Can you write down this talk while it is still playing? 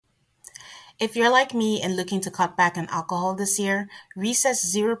If you're like me and looking to cut back on alcohol this year, Recess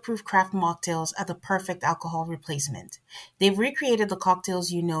Zero Proof Craft Mocktails are the perfect alcohol replacement. They've recreated the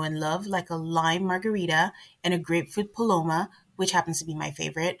cocktails you know and love, like a lime margarita and a grapefruit paloma, which happens to be my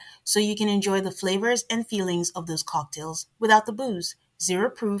favorite, so you can enjoy the flavors and feelings of those cocktails without the booze.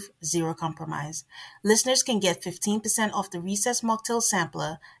 Zero proof, zero compromise. Listeners can get 15% off the Recess Mocktail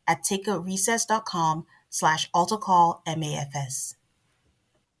Sampler at takeoutrecess.com/altarcallmafs.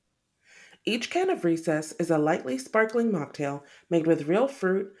 Each can of Recess is a lightly sparkling mocktail made with real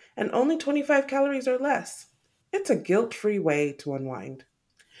fruit and only 25 calories or less. It's a guilt-free way to unwind.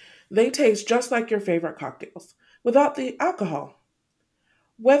 They taste just like your favorite cocktails, without the alcohol.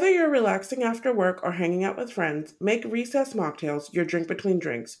 Whether you're relaxing after work or hanging out with friends, make Recess Mocktails your drink between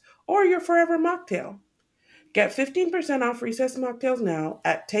drinks or your forever mocktail. Get 15% off Recess Mocktails now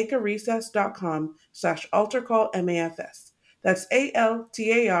at takearecess.com/altarcallmafs. That's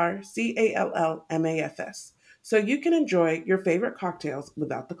ALTARCALLMAFS. So you can enjoy your favorite cocktails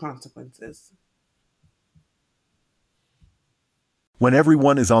without the consequences. When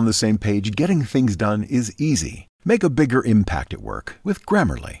everyone is on the same page, getting things done is easy. Make a bigger impact at work with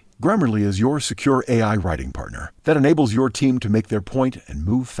Grammarly. Grammarly is your secure AI writing partner that enables your team to make their point and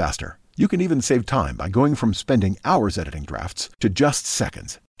move faster. You can even save time by going from spending hours editing drafts to just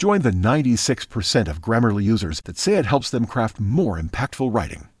seconds. Join the 96% of Grammarly users that say it helps them craft more impactful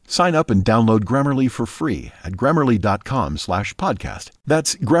writing. Sign up and download Grammarly for free at grammarly.com/podcast.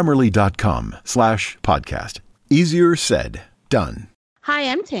 That's grammarly.com/podcast. Easier said, done. Hi,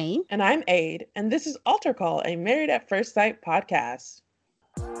 I'm Tane. And I'm Aid, and this is Altar Call, a Married at First Sight podcast.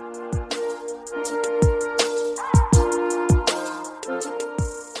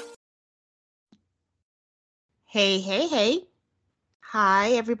 Hey.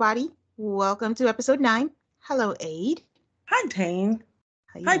 Hi, everybody. Welcome to episode 9. Hello, Aid. Hi, Tane.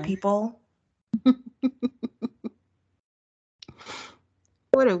 Hi, people.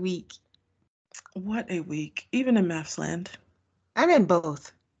 What a week. What a week, even in MAFS land. I'm in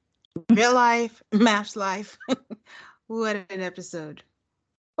both. Real life, MAFS life. What an episode.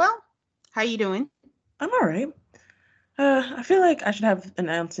 Well, how you doing? I'm all right. I feel like I should have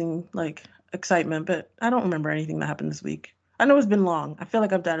announcing excitement, but I don't remember anything that happened this week. I know it's been long. I feel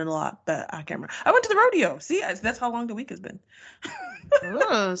like I've done it a lot, but I can't remember. I went to the rodeo. See, that's how long the week has been.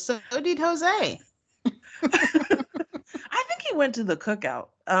 Oh, so did Jose. I think he went to the cookout,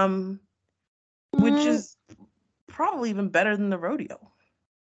 which is probably even better than the rodeo.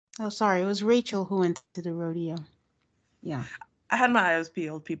 Oh, sorry. It was Rachel who went to the rodeo. Yeah. I had my eyes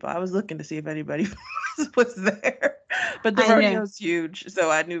peeled, people. I was looking to see if anybody was there. But the rodeo's huge,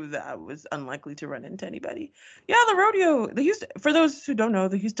 so I knew that I was unlikely to run into anybody. Yeah, the rodeo, for those who don't know,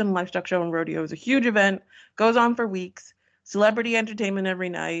 the Houston Livestock Show and Rodeo is a huge event, goes on for weeks, celebrity entertainment every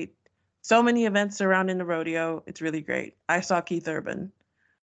night, so many events surrounding the rodeo. It's really great. I saw Keith Urban.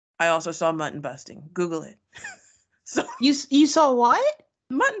 I also saw mutton busting. Google it. So you saw what?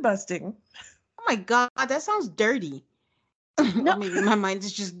 Mutton busting. Oh my God, that sounds dirty. No. Maybe my mind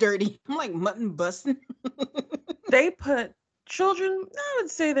is just dirty. I'm like, mutton busting. They put children, I would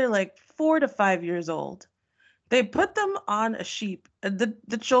say they're like 4 to 5 years old. They put them on a sheep, and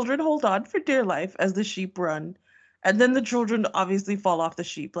the children hold on for dear life as the sheep run. And then the children obviously fall off the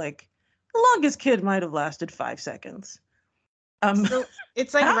sheep. Like, the longest kid might have lasted 5 seconds. So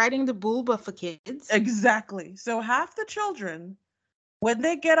it's like riding the bull, but for kids? Exactly. So half the children, when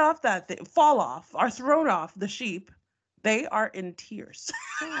they get off that thing, fall off, are thrown off the sheep, they are in tears.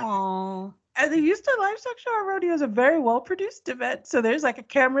 Aww. And the Houston Livestock Show and Rodeo is a very well-produced event. So there's like a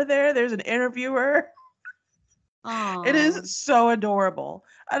camera there. There's an interviewer. Aww. It is so adorable.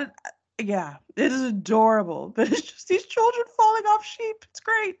 Yeah, it is adorable. But it's just these children falling off sheep. It's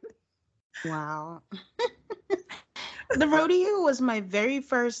great. Wow. The rodeo was my very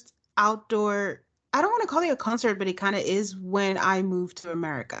first outdoor, I don't want to call it a concert, but it kind of is, when I moved to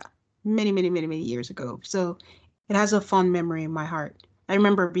America many years ago. So it has a fond memory in my heart. I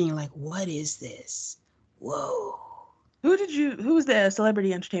remember being like, what is this? Whoa. Who was the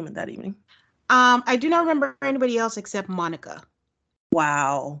celebrity entertainment that evening? I do not remember anybody else except Monica.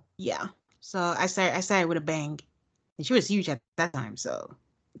 Wow. Yeah. So I started with a bang. And she was huge at that time, so.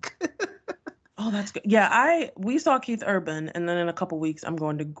 Oh, that's good. Yeah, we saw Keith Urban, and then in a couple weeks, I'm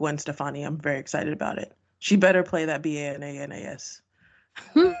going to Gwen Stefani. I'm very excited about it. She better play that BANANAS.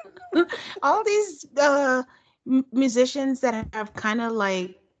 All these musicians that have kind of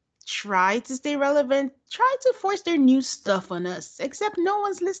like tried to stay relevant, try to force their new stuff on us, except no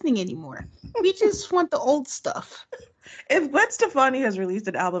one's listening anymore. We just want the old stuff. If Gwen Stefani has released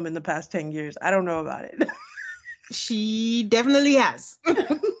an album in the past 10 years, I don't know about it. She definitely has.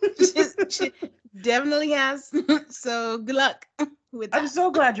 She definitely has. So good luck with I'm that.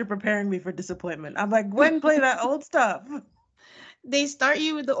 so glad you're preparing me for disappointment. I'm like, Gwen, play that old stuff. They start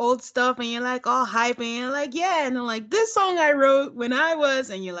you with the old stuff and you're like all hype and you're like, yeah. And they're like, this song I wrote when I was,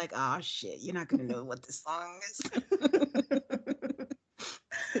 and you're like, oh shit, you're not gonna know what this song is.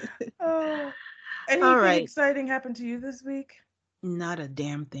 Oh, All anything right. exciting happened to you this week? Not a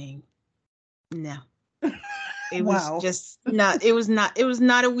damn thing. No. It was Wow. just not it was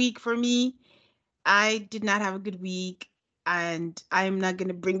not a week for me. I did not have a good week, and I'm not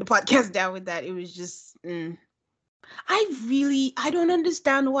gonna bring the podcast down with that. It was just I don't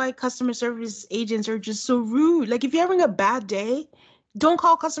understand why customer service agents are just so rude. Like if you're having a bad day, don't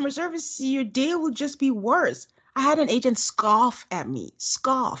call customer service. Your day will just be worse. I had an agent scoff at me.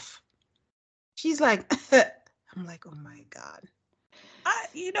 Scoff. She's like, I'm like, oh my God.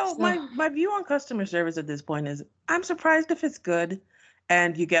 So My view on customer service at this point is I'm surprised if it's good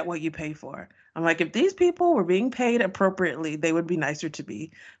and you get what you pay for. I'm like, if these people were being paid appropriately, they would be nicer to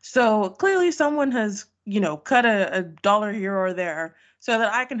me. So clearly someone has, cut a dollar here or there so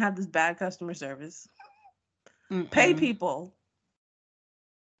that I can have this bad customer service. Pay mm-mm. people.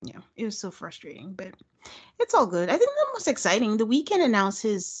 Yeah, it was so frustrating, but it's all good. I think the most exciting, The Weeknd announced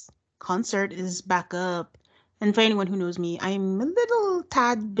his concert is back up. And for anyone who knows me, I'm a little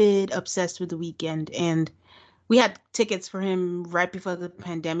tad bit obsessed with The Weeknd. And we had tickets for him right before the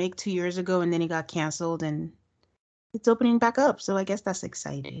pandemic 2 years ago, and then it got canceled, and it's opening back up. So I guess that's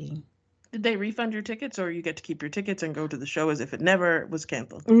exciting. Did they refund your tickets or you get to keep your tickets and go to the show as if it never was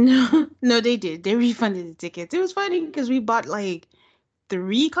canceled? No, no, they did. They refunded the tickets. It was funny because we bought like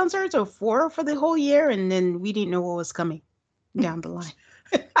 3 concerts or 4 for the whole year, and then we didn't know what was coming down the line.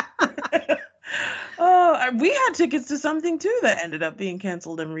 Oh, we had tickets to something too that ended up being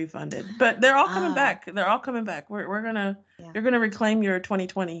canceled and refunded. But they're all coming Ah, back. They're all coming back. We're gonna yeah. You're gonna reclaim your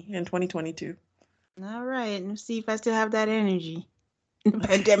 2020 and 2022. All right. Let's see if I still have that energy. The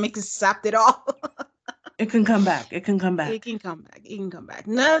pandemic has sapped it all. It can come back. It can come It back. can come back. It can come back.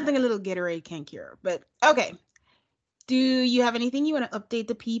 Nothing a little Gatorade can't cure. But okay. Do you have anything you want to update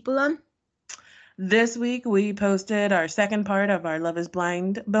the people on? This week we posted our second part of our Love is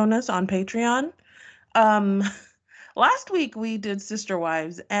Blind bonus on Patreon. Um, Last week we did Sister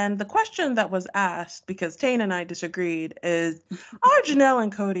Wives, and the question that was asked, because Tane and I disagreed, is are Janelle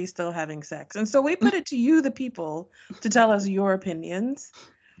and Cody still having sex? And so we put it to you, the people, to tell us your opinions.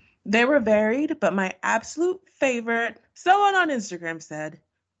 They were varied, but my absolute favorite, someone on Instagram said,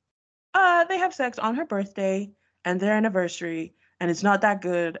 they have sex on her birthday and their anniversary, and it's not that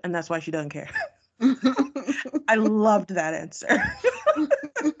good, and that's why she doesn't care. I loved that answer.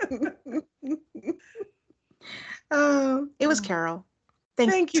 It was Carol.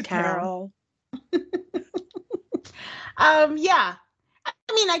 Thanks, Thank you, Carol. Carol. Yeah.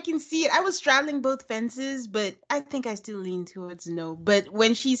 I mean, I can see it. I was straddling both fences, but I think I still lean towards no. But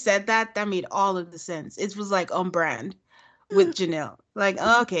when she said that, that made all of the sense. It was like on brand with Janelle. Like,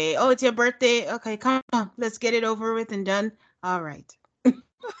 okay, oh, it's your birthday. Okay, come on, let's get it over with and done. All right.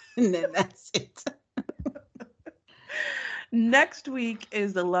 And then that's it. Next week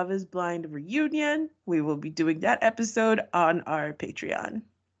is the Love is Blind reunion. We will be doing that episode on our Patreon.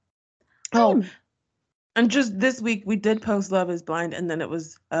 Oh, I'm and just this week we did post Love is Blind, and then it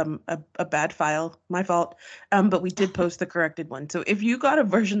was a bad file, my fault. But we did post the corrected one. So if you got a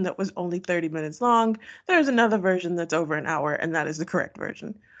version that was only 30 minutes long, there's another version that's over an hour, and that is the correct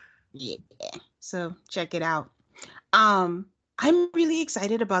version. yeah. So check it out. I'm really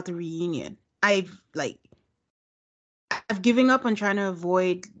excited about the reunion. I've given up on trying to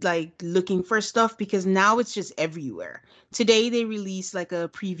avoid like looking for stuff because now it's just everywhere. Today they released like a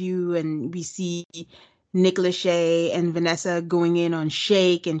preview and we see Nick Lachey and Vanessa going in on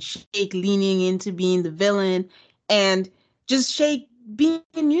Shake and Shake leaning into being the villain and just Shake being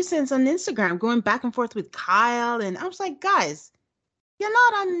a nuisance on Instagram, going back and forth with Kyle. And I was like, guys, you're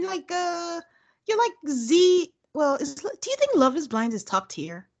not on like you're like Z. Well, do you think Love is Blind is top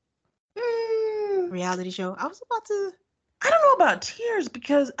tier Mm, reality show? I was about to. I don't know about tiers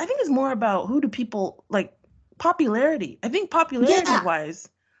because I think it's more about who do people like popularity. I think popularity Yeah, wise,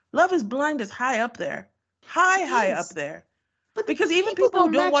 Love is Blind is high up there. it High up is. there. But the Because even people people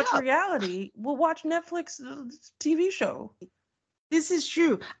who don't don't match watch up. reality will watch Netflix TV show. This is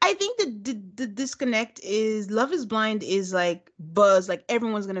true. I think the disconnect is Love is Blind is like buzz, like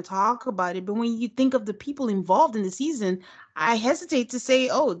everyone's gonna talk about it. But when you think of the people involved in the season, I hesitate to say,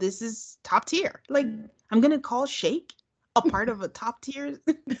 oh, this is top tier. Like I'm gonna call Shake a part of a top tier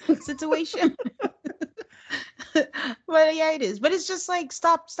situation. But yeah, it is. But it's just like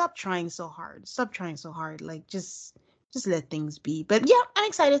stop trying so hard. Stop trying so hard. Like just just let things be. But yeah, I'm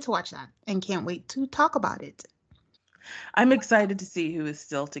excited to watch that and can't wait to talk about it. I'm excited to see who is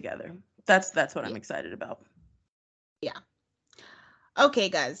still together. That's what I'm Yeah. excited about. Yeah. Okay,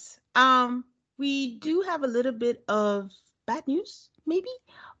 guys. We do have a little bit of bad news, maybe,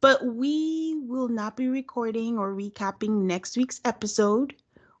 but we will not be recording or recapping next week's episode.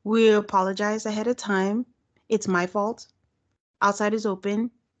 We apologize ahead of time. It's my fault. Outside is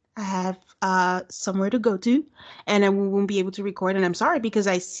open. I have somewhere to go to, and I won't be able to record. And I'm sorry because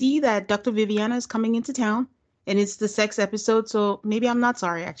I see that Dr. Viviana is coming into town, and it's the sex episode. So maybe I'm not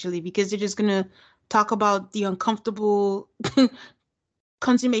sorry actually, because they're just gonna talk about the uncomfortable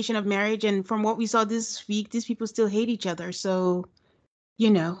consummation of marriage. And from what we saw this week, these people still hate each other. So,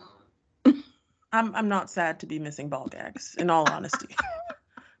 you know. I'm not sad to be missing ball gags, in all honesty.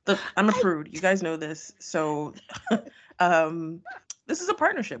 Look, I'm a prude. You guys know this. So this is a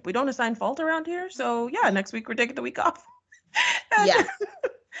partnership. We don't assign fault around here. So yeah, next week we're taking the week off. and, Yeah.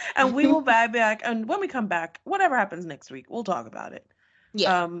 and we will be back. And when we come back, whatever happens next week, we'll talk about it.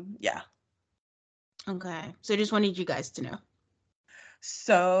 Yeah. Yeah. Okay. So just wanted you guys to know.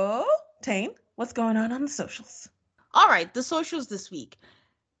 So, Tane, what's going on the socials? All right, the socials this week.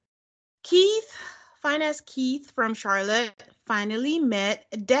 Keith, fine as Keith from Charlotte, finally met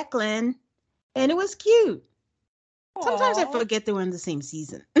Declan, and it was cute. Sometimes I Aww. forget they were in the same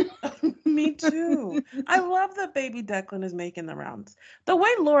season. Me too. I love that baby Declan is making the rounds. The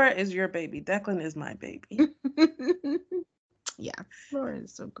way Laura is your baby, Declan is my baby. Yeah, Laura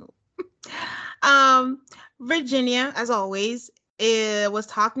is so cool. Virginia, as always, was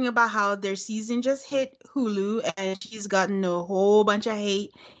talking about how their season just hit Hulu and she's gotten a whole bunch of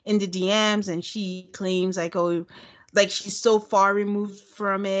hate in the DMs, and she claims like, oh, like she's so far removed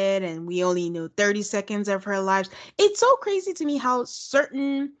from it and we only know 30 seconds of her lives. It's so crazy to me how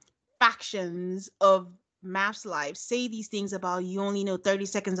certain factions of MAFS lives say these things about you only know 30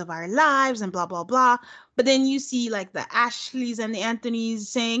 seconds of our lives and blah blah blah, but then you see like the Ashleys and the Anthonys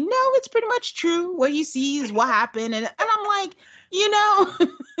saying, no, it's pretty much true. What you see is what happened. And I'm like, you know,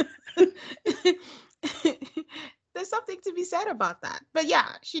 there's something to be said about that. But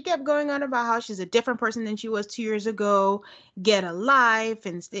yeah, she kept going on about how she's a different person than she was 2 years ago, get a life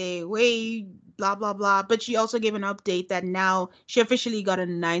and stay away, blah, blah, blah. But she also gave an update that now she officially got a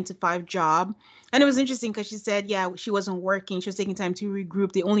 9 to 5 job. And it was interesting because she said, yeah, she wasn't working. She was taking time to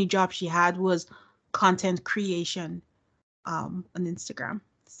regroup. The only job she had was content creation on Instagram.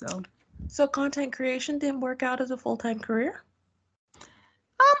 So content creation didn't work out as a full-time career?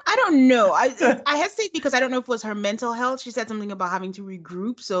 I don't know. I hesitate because I don't know if it was her mental health. She said something about having to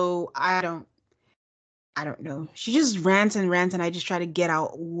regroup, so I don't know. She just rants and rants, and I just try to get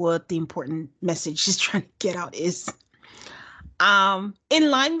out what the important message she's trying to get out is. In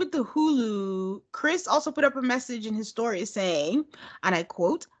line with the Hulu, Chris also put up a message in his story saying, and I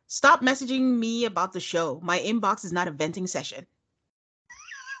quote, "Stop messaging me about the show. My inbox is not a venting session."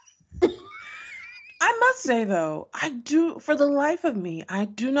 I must say though, for the life of me, I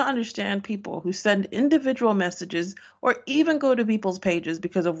do not understand people who send individual messages or even go to people's pages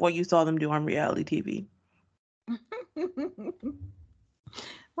because of what you saw them do on reality TV.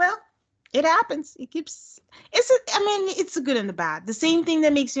 Well, it happens. It's a good and the bad. The same thing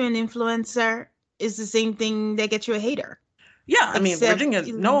that makes you an influencer is the same thing that gets you a hater. Yeah, I mean, Except Virginia,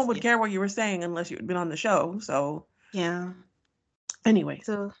 it no one leans, would yeah. care what you were saying unless you had been on the show. So, Yeah. anyway.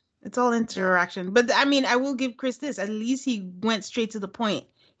 So it's all interaction. But I mean, I will give Chris this. At least he went straight to the point.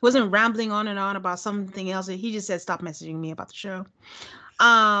 He wasn't rambling on and on about something else. He just said, "Stop messaging me about the show."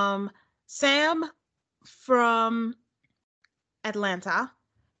 Sam from Atlanta,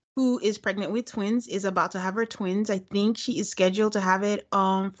 who is pregnant with twins, is about to have her twins. I think she is scheduled to have it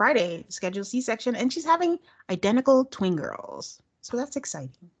on Friday, scheduled C-section, and she's having identical twin girls. So that's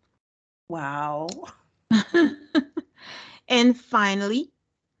exciting. Wow. And finally,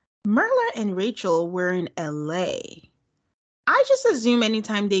 Merla and Rachel were in LA. I just assume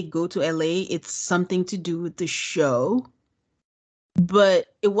anytime they go to LA, it's something to do with the show. But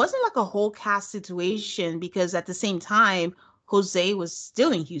it wasn't like a whole cast situation because at the same time, Jose was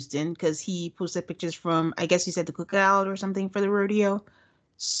still in Houston because he posted pictures from, I guess you said the cookout or something for the rodeo.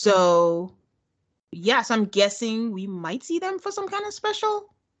 So, yes, I'm guessing we might see them for some kind of special.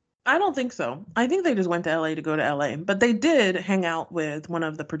 I don't think so. I think they just went to LA to go to LA, but they did hang out with one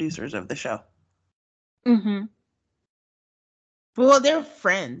of the producers of the show. Mm-hmm. Well, they're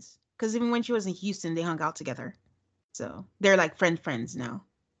friends because even when she was in Houston, they hung out together. So they're like friends now.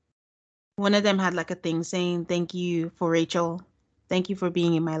 One of them had like a thing saying, "Thank you for Rachel. Thank you for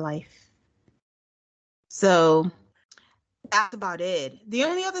being in my life." So that's about it. The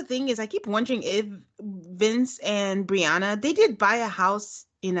only other thing is I keep wondering if Vince and Brianna, they did buy a house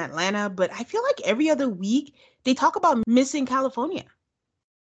in Atlanta, but I feel like every other week they talk about missing California.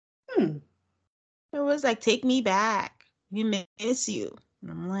 Hmm. It was like, take me back. We miss you.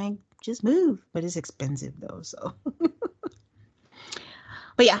 And I'm like, just move. But it's expensive though, so.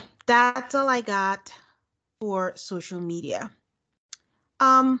 But yeah, that's all I got for social media.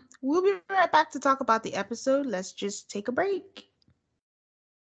 We'll be right back to talk about the episode. Let's just take a break.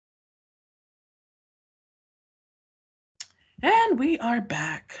 And we are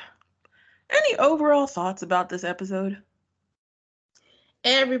back. Any overall thoughts about this episode?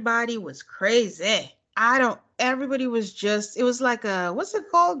 Everybody was crazy. Everybody was just, it was like a, what's it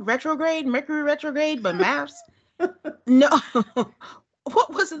called? Retrograde, Mercury retrograde, but MAFS. No.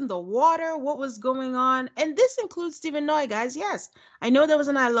 What was in the water? What was going on? And this includes Stephen Noy, guys. Yes, I know there was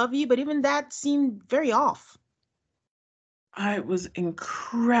an I love you, but even that seemed very off. I was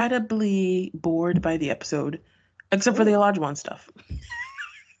incredibly bored by the episode, except for the Oh. Olajuwon stuff.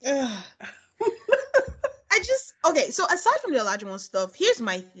 Ugh. Okay, so aside from the Olajuwon stuff, here's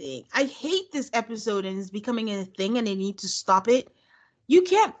my thing. I hate this episode and it's becoming a thing and they need to stop it. You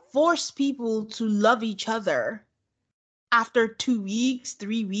can't force people to love each other after 2 weeks,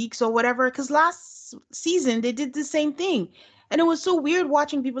 3 weeks, or whatever. Because last season they did the same thing. And it was so weird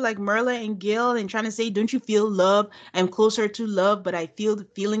watching people like Merla and Gil and trying to say, don't you feel love? I'm closer to love, but I feel the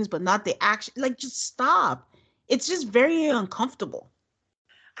feelings, but not the action. Like, just stop. It's just very uncomfortable.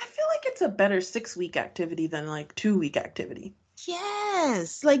 I feel like it's a better 6-week activity than like 2-week activity.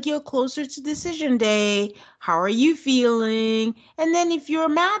 Yes, like you're closer to decision day. How are you feeling? And then if you're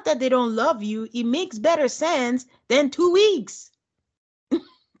mad that they don't love you, it makes better sense than 2 weeks.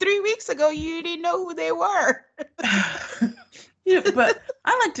 3 weeks ago, you didn't know who they were. Yeah, but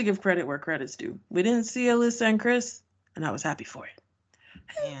I like to give credit where credit's due. We didn't see Alyssa and Chris, and I was happy for it.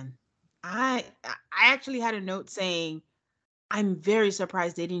 Man, I actually had a note saying I'm very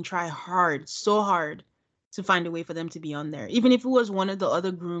surprised they didn't try hard, so hard, to find a way for them to be on there. Even if it was one of the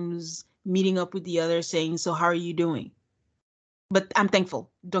other grooms meeting up with the other saying, so how are you doing? But I'm thankful.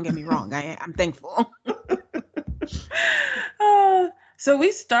 Don't get me wrong. I'm thankful. So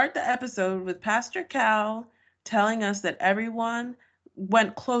we start the episode with Pastor Cal telling us that everyone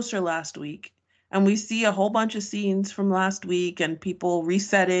went closer last week. And we see a whole bunch of scenes from last week and people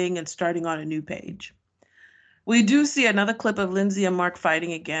resetting and starting on a new page. We do see another clip of Lindsay and Mark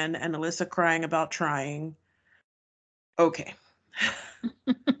fighting again and Alyssa crying about trying. Okay.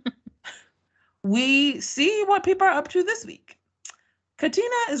 We see what people are up to this week.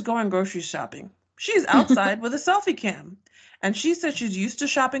 Katina is going grocery shopping. She's outside with a selfie cam. And she said she's used to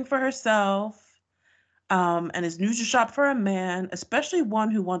shopping for herself and is new to shop for a man, especially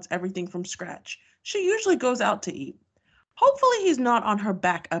one who wants everything from scratch. She usually goes out to eat. Hopefully he's not on her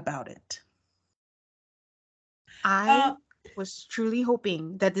back about it. I was truly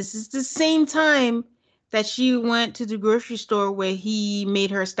hoping that this is the same time that she went to the grocery store where he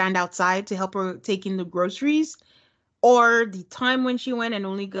made her stand outside to help her take in the groceries, or the time when she went and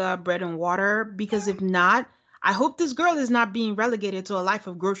only got bread and water. Because if not, I hope this girl is not being relegated to a life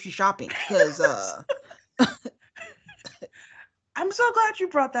of grocery shopping. Because I'm so glad you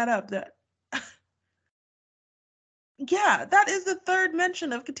brought that up. Yeah, that is the third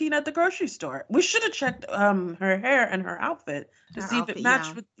mention of Katina at the grocery store. We should have checked her hair and her outfit to see if it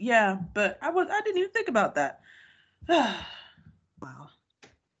matched with but I didn't even think about that. Wow.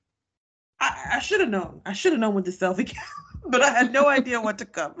 I should have known. I should have known with the selfie cam, but I had no idea what to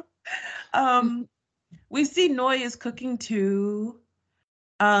come. We see Noy is cooking too.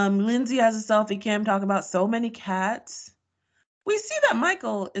 Lindsay has a selfie cam talking about so many cats. We see that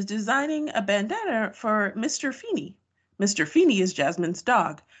Michael is designing a bandana for Mr. Feeney. Mr. Feeney is Jasmine's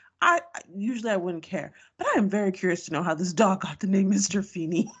dog. Usually I wouldn't care, but I am very curious to know how this dog got the name Mr.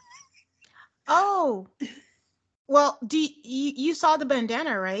 Feeney. Oh, well, you saw the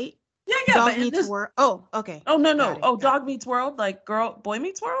bandana, right? Yeah, Dog but Meets World. Oh, okay. Oh, no. Got it, Oh, got Dog Meets World, like Boy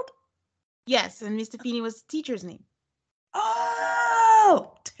Meets World? Yes, and Mr. Feeney was the teacher's name.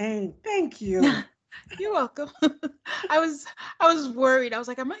 Oh, dang. Thank you. You're welcome. I was worried. I was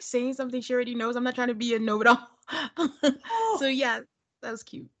like, am I saying something she already knows? I'm not trying to be a know-it-all. So yeah, that was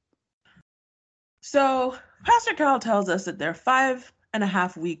cute. So Pastor Carol tells us that they're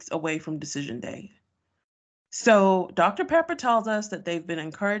 5.5 weeks away from decision day. So Dr. Pepper tells us that they've been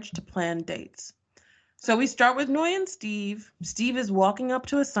encouraged to plan dates. So we start with Noy and Steve. Steve is walking up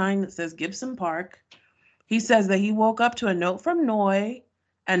to a sign that says Gibson Park. He says that he woke up to a note from Noy,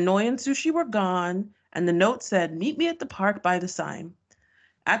 and Noy and Sushi were gone, and the note said, meet me at the park by the sign.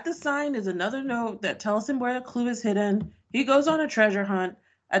 At the sign is another note that tells him where the clue is hidden. He goes on a treasure hunt.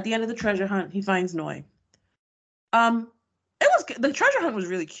 At the end of the treasure hunt, he finds Noi. Um, the treasure hunt was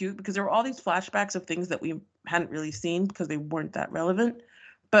really cute because there were all these flashbacks of things that we hadn't really seen because they weren't that relevant.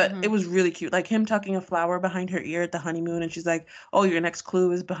 But it was really cute, like him tucking a flower behind her ear at the honeymoon, and she's like, "Oh, your next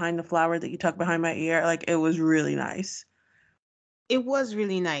clue is behind the flower that you tuck behind my ear." Like it was really nice. It was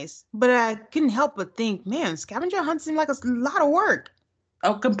really nice, but I couldn't help but think, man, scavenger hunt seemed like a lot of work.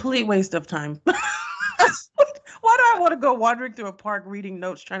 A complete waste of time. Why do I want to go wandering through a park reading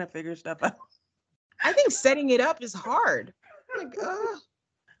notes trying to figure stuff out? I think setting it up is hard. Like,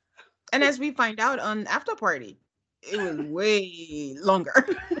 and as we find out on After Party, it was way longer.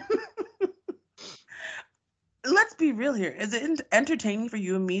 Let's be real here. Is it entertaining for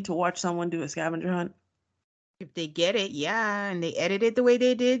you and me to watch someone do a scavenger hunt? If they get it, yeah, and they edit it the way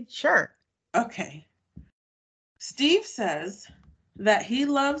they did, sure. Okay. Steve says that he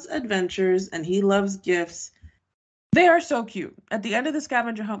loves adventures and he loves gifts. They are so cute. At the end of the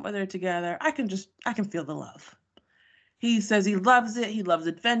scavenger hunt when they're together, I can feel the love. He says he loves it. He loves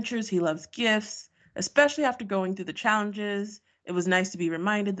adventures. He loves gifts, especially after going through the challenges. It was nice to be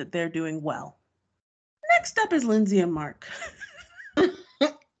reminded that they're doing well. Next up is Lindsay and Mark.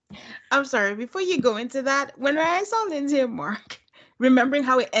 I'm sorry, before you go into that, when I saw Lindsay and Mark, remembering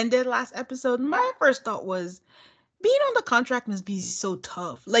how it ended last episode, my first thought was, being on the contract must be so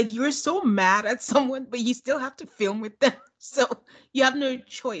tough. Like, you're so mad at someone, but you still have to film with them. So you have no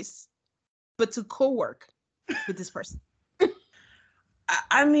choice but to co-work with this person.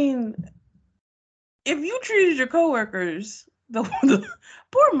 I mean, if you treated your coworkers, the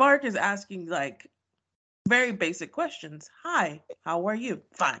poor Mark is asking like very basic questions. Hi, how are you?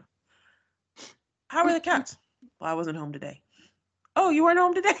 Fine. How are the cats? Well, I wasn't home today. Oh, you weren't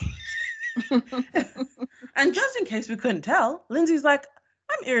home today? And just in case we couldn't tell, Lindsay's like,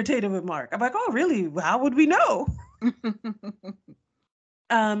 I'm irritated with Mark. I'm like, oh, really? How would we know?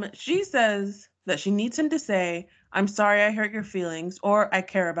 She says that she needs him to say, I'm sorry I hurt your feelings, or I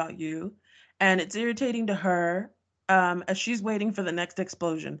care about you. And it's irritating to her as she's waiting for the next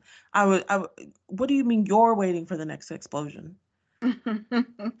explosion. What do you mean you're waiting for the next explosion?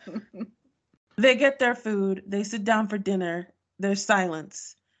 They get their food. They sit down for dinner. There's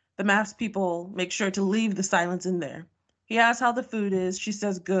silence. The MAFS people make sure to leave the silence in there. He asks how the food is. She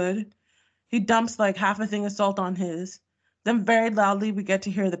says good. He dumps like half a thing of salt on his. Then very loudly we get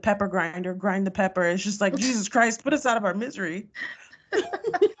to hear the pepper grinder grind the pepper. It's just like, Jesus Christ, put us out of our misery.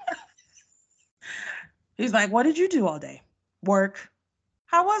 He's like, what did you do all day? Work.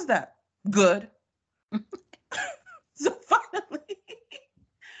 How was that? Good. So finally,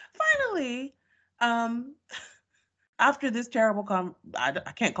 after this terrible I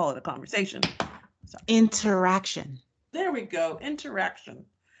can't call it a conversation. Sorry. Interaction. There we go. Interaction.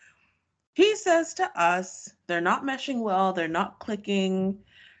 He says to us, they're not meshing well. They're not clicking.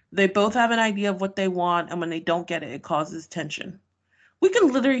 They both have an idea of what they want. And when they don't get it, it causes tension. We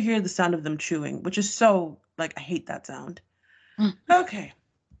can literally hear the sound of them chewing, which is so, like, I hate that sound. Okay.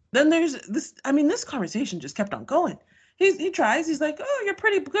 Then there's this, this conversation just kept on going. He tries, he's like, oh, you're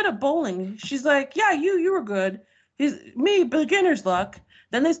pretty good at bowling. She's like, yeah, you were good. Me, beginner's luck.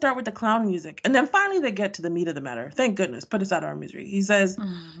 Then they start with the clown music. And then finally they get to the meat of the matter. Thank goodness, put us out of our misery. He says,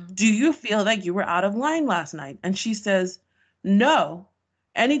 do you feel like you were out of line last night? And she says, no.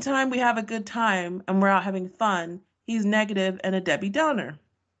 Anytime we have a good time and we're out having fun, he's negative and a Debbie Downer.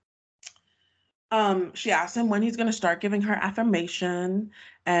 She asks him when he's going to start giving her affirmation,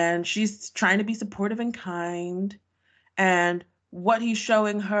 and she's trying to be supportive and kind, and what he's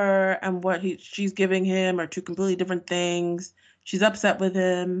showing her and what she's giving him are two completely different things. She's upset with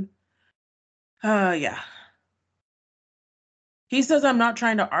him. Yeah. He says, I'm not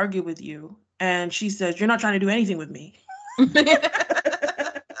trying to argue with you. And she says, you're not trying to do anything with me.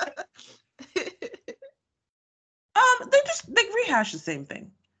 They rehash the same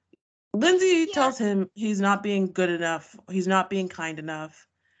thing. Lindsay tells him he's not being good enough. He's not being kind enough.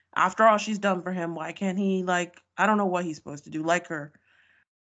 After all she's done for him, why can't he, I don't know what he's supposed to do, like her.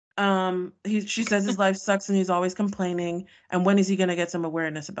 She says his life sucks and he's always complaining. And when is he going to get some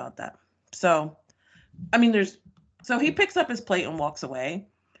awareness about that? So, so he picks up his plate and walks away.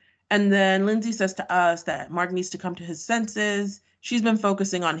 And then Lindsay says to us that Mark needs to come to his senses. She's been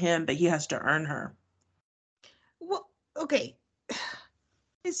focusing on him, but he has to earn her. Well, okay.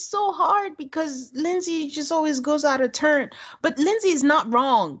 It's so hard because Lindsay just always goes out of turn. But Lindsay is not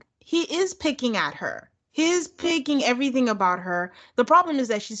wrong. He is picking at her. He is picking everything about her. The problem is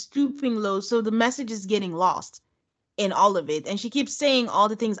that she's stooping low, so the message is getting lost. in all of it. And she keeps saying all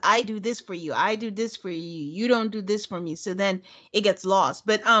the things, I do this for you, I do this for you, you don't do this for me. So then it gets lost.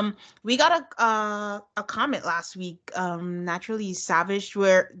 But we got a comment last week, Naturally Savage,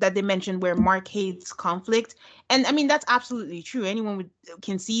 where that they mentioned where Mark hates conflict. And I mean that's absolutely true. Anyone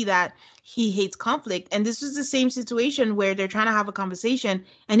can see that he hates conflict. And this was the same situation where they're trying to have a conversation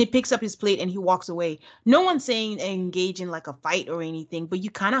and he picks up his plate and he walks away. No one's saying engage in like a fight or anything, but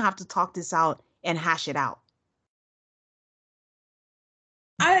you kind of have to talk this out and hash it out.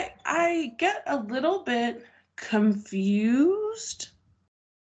 I get a little bit confused.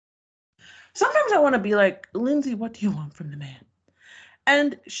 Sometimes I want to be like, Lindsay, what do you want from the man?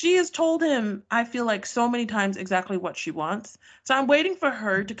 And she has told him, I feel like so many times exactly what she wants. So I'm waiting for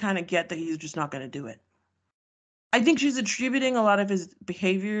her to kind of get that he's just not going to do it. I think she's attributing a lot of his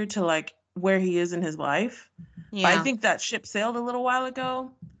behavior to like where he is in his life. Yeah. But I think that ship sailed a little while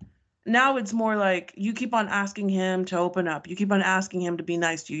ago. Now it's more like you keep on asking him to open up. You keep on asking him to be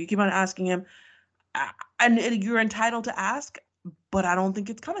nice to you. You keep on asking him. And you're entitled to ask, but I don't think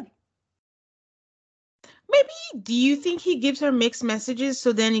it's coming. Maybe, do you think he gives her mixed messages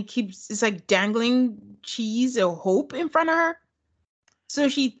so then it's like dangling cheese or hope in front of her? So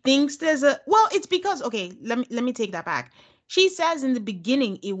she thinks it's because, okay, let me take that back. She says in the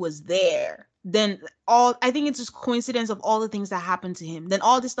beginning it was there. Then I think it's just coincidence of all the things that happened to him. Then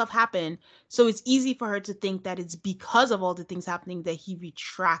all this stuff happened. So it's easy for her to think that it's because of all the things happening that he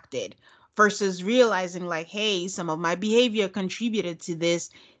retracted versus realizing like, hey, some of my behavior contributed to this.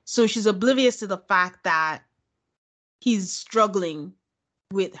 So she's oblivious to the fact that he's struggling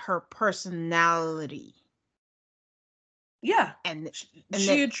with her personality. Yeah. And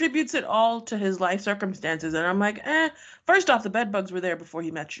she attributes it all to his life circumstances. And I'm like, first off, the bed bugs were there before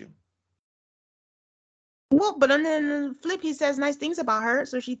he met you. Well, but on the flip, he says nice things about her.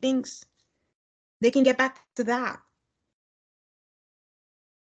 So she thinks they can get back to that.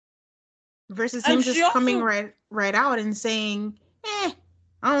 Versus him just coming right out and saying, I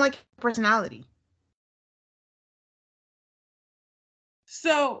don't like your personality.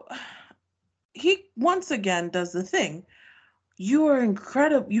 So he once again does the thing. You are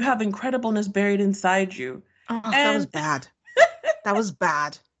incredible. You have incredibleness buried inside you. Oh, that was bad. That was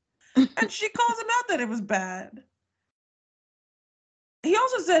bad. And she calls him out that it was bad. He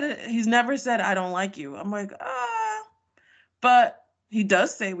also said he's never said, I don't like you. I'm like, but he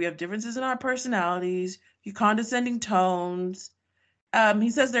does say we have differences in our personalities, your condescending tones. He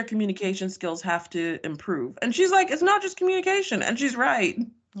says their communication skills have to improve. And she's like, it's not just communication. And she's right.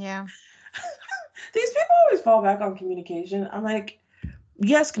 Yeah. These people always fall back on communication. I'm like,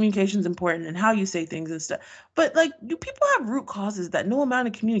 yes, communication is important and how you say things and stuff. But like, do people have root causes that no amount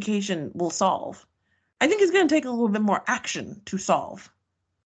of communication will solve? I think it's going to take a little bit more action to solve.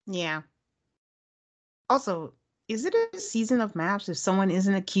 Yeah. Also, is it a season of MAFS if someone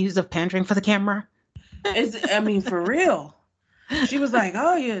isn't accused of pandering for the camera? For real. She was like,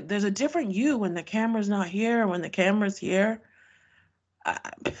 oh, yeah, there's a different you when the camera's not here, when the camera's here. I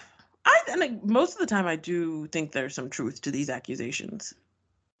think most of the time I do think there's some truth to these accusations.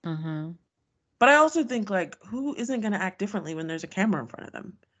 Mm-hmm. But I also think, like, who isn't going to act differently when there's a camera in front of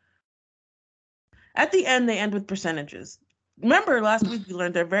them? At the end, they end with percentages. Remember, last week we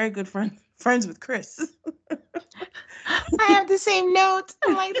learned they're very good friends with Chris. I have the same note.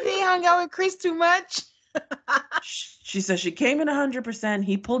 I'm like, they hung out with Chris too much. She says she came in 100%.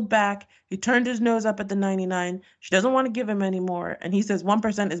 He pulled back. He turned his nose up at the 99. She doesn't want to give him any more. And he says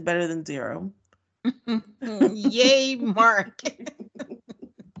 1% is better than 0. Yay, Mark.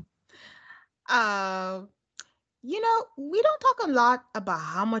 We don't talk a lot about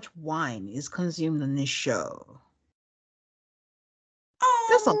how much wine is consumed on this show.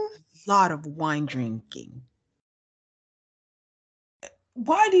 There's a lot of wine drinking.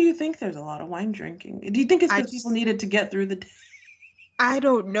 Why do you think there's a lot of wine drinking? Do you think it's because people needed to get through the day? I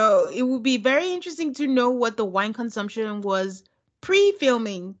don't know. It would be very interesting to know what the wine consumption was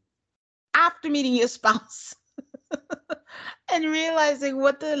pre-filming, after meeting your spouse, and realizing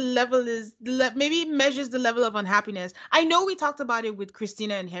what the level is. Maybe it measures the level of unhappiness. I know we talked about it with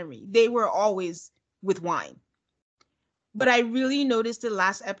Christina and Henry. They were always with wine. But I really noticed the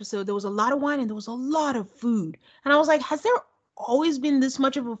last episode, there was a lot of wine and there was a lot of food. And I was like, has there always been this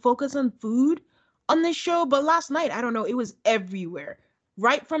much of a focus on food on this show? But last night, I don't know, it was everywhere.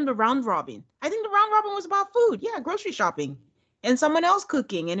 Right from the round robin. I think the round robin was about food. Yeah, grocery shopping. And someone else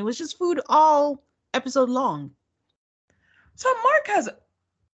cooking. And it was just food all episode long. So Mark has,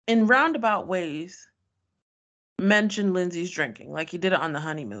 in roundabout ways, mentioned Lindsay's drinking. Like he did it on the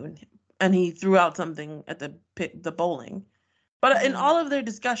honeymoon. And he threw out something at the bowling. But in all of their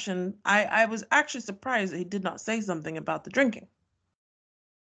discussion, I was actually surprised that he did not say something about the drinking.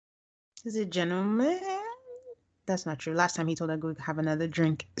 Is it gentleman? That's not true. Last time he told her go have another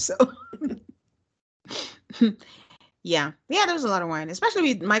drink. So yeah. Yeah, there was a lot of wine,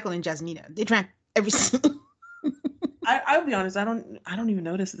 especially with Michael and Jasmina. They drank every I'll be honest, I don't even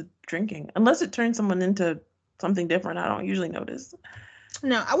notice the drinking. Unless it turns someone into something different, I don't usually notice.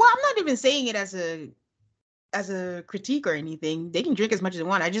 No, well, I'm not even saying it as a critique or anything. They can drink as much as they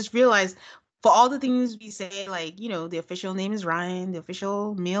want. I just realized for all the things we say, like, the official name is Ryan, the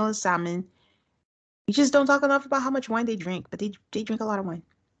official meal is salmon. We just don't talk enough about how much wine they drink, but they drink a lot of wine.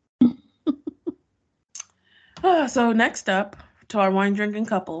 So next up to our wine drinking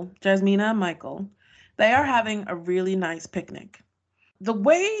couple, Jasmina and Michael, they are having a really nice picnic. The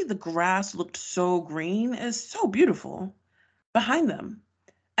way the grass looked so green is so beautiful behind them.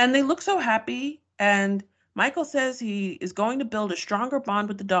 And they look so happy. And Michael says he is going to build a stronger bond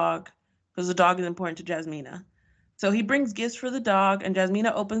with the dog because the dog is important to Jasmina. So he brings gifts for the dog, and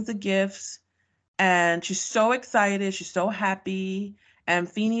Jasmina opens the gifts, and she's so excited. She's so happy. And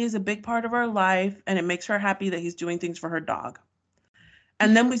Feeny is a big part of her life, and it makes her happy that he's doing things for her dog.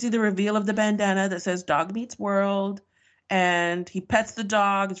 And then we see the reveal of the bandana that says Dog Meets World, and he pets the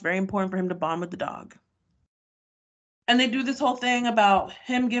dog. It's very important for him to bond with the dog. And they do this whole thing about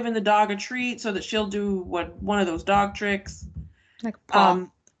him giving the dog a treat so that she'll do one of those dog tricks. Like paw.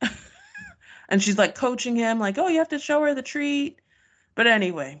 And she's like coaching him, like, oh, you have to show her the treat. But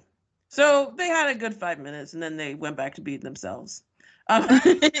anyway, so they had a good 5 minutes, and then they went back to being themselves.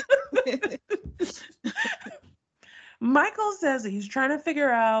 Michael says that he's trying to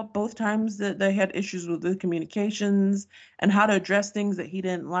figure out both times that they had issues with the communications and how to address things that he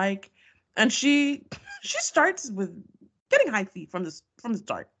didn't like. And she starts with getting high feet from the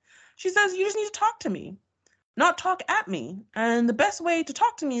start. She says, you just need to talk to me, not talk at me. And the best way to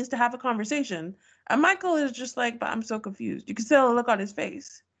talk to me is to have a conversation. And Michael is just like, but I'm so confused. You can see the look on his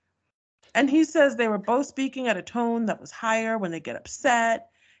face. And he says they were both speaking at a tone that was higher when they get upset.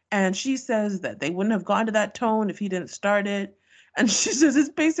 And she says that they wouldn't have gone to that tone if he didn't start it. And she says it's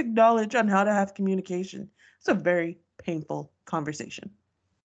basic knowledge on how to have communication. It's a very painful conversation.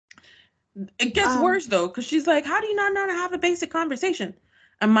 It gets worse, though, because she's like, how do you not know how to have a basic conversation?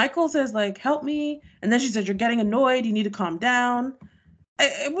 And Michael says, like, help me. And then she says, you're getting annoyed. You need to calm down.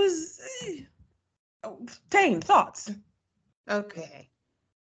 It was... Tane, thoughts? Okay.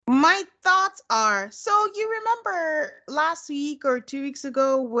 My thoughts are, so you remember last week or 2 weeks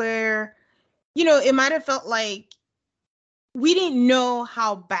ago where, it might have felt like we didn't know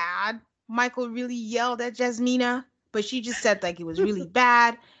how bad Michael really yelled at Jasmina, but she just said like it was really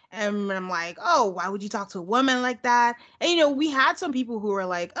bad. And I'm like, oh, why would you talk to a woman like that? And, we had some people who were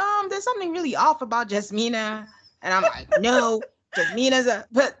like, there's something really off about Jasmina. And I'm like, no,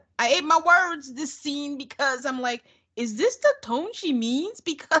 but I ate my words this scene because I'm like, is this the tone she means?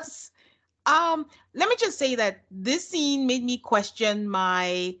 Because let me just say that this scene made me question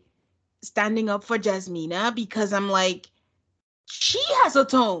my standing up for Jasmina because I'm like, she has a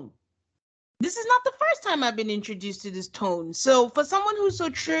tone. This is not the first time I've been introduced to this tone. So for someone who's so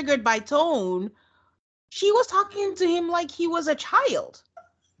triggered by tone, she was talking to him like he was a child.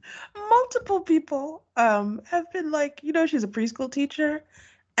 Multiple people have been like, she's a preschool teacher.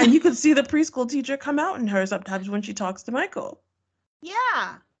 And you could see the preschool teacher come out in her sometimes when she talks to Michael.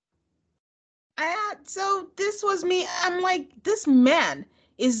 Yeah. So this was me. I'm like, this man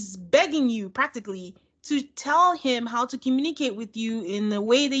is begging you practically to tell him how to communicate with you in the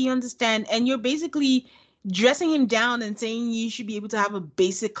way that you understand. And you're basically dressing him down and saying you should be able to have a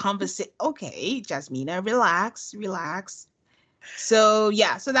basic conversation. Okay, Jasmina, relax. So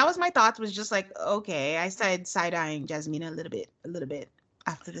yeah, so that was my thoughts, was just like, okay, I started side-eyeing Jasmina a little bit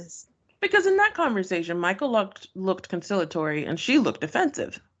after this. Because in that conversation, Michael looked conciliatory and she looked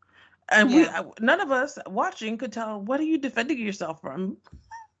defensive. And none of us watching could tell, what are you defending yourself from?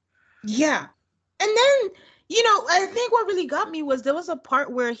 Yeah. And then, I think what really got me was there was a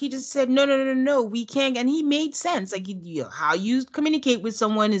part where he just said, no, we can't. And he made sense. Like, how you communicate with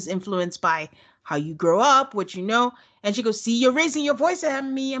someone is influenced by how you grow up, what you know. And she goes, see, you're raising your voice at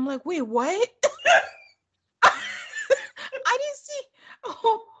me. I'm like, wait, what? I didn't see.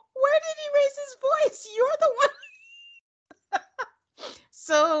 Oh, where did he raise his voice? You're the one.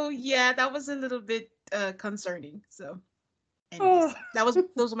 So, yeah, that was a little bit concerning. So, anyways,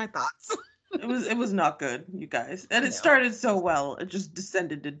 those are my thoughts. It was not good, you guys. And it started so well. It just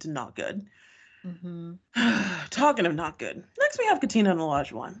descended into not good. Mm-hmm. Talking of not good. Next, we have Katina and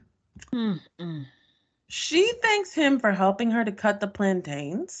Olajuwon. Mm-mm. She thanks him for helping her to cut the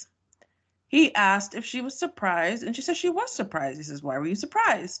plantains. He asked if she was surprised, and she said she was surprised. He says, "Why were you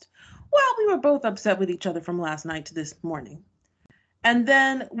surprised?" "Well, we were both upset with each other from last night to this morning." And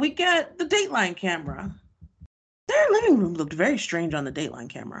then we get the Dateline camera. Their living room looked very strange on the Dateline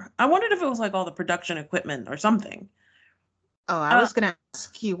camera. I wondered if it was like all the production equipment or something. Oh, I Uh, was gonna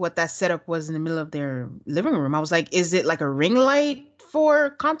ask you what that setup was in the middle of their living room. I was like, is it like a ring light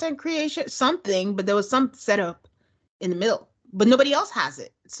for content creation? Something, but there was some setup in the middle. But nobody else has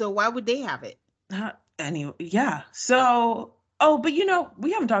it. So why would they have it? anyway, yeah. So, oh, but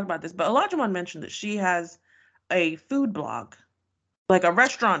we haven't talked about this, but Olajuwon mentioned that she has a food blog, like a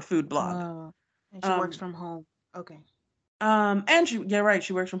restaurant food blog. Oh, and she works Um, from home. Okay. and yeah, right,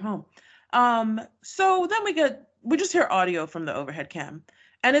 she works from home. So then we just hear audio from the overhead cam,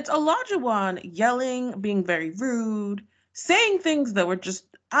 and it's Olajuwon yelling, being very rude, saying things that were just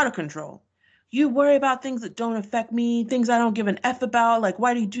out of control. "You worry about things that don't affect me, things I don't give an F about, like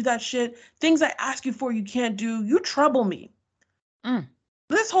why do you do that shit? Things I ask you for you can't do. You trouble me." Mm,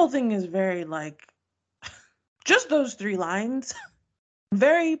 This whole thing is very like just those three lines,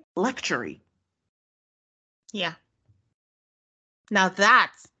 very lectury. yeah. Now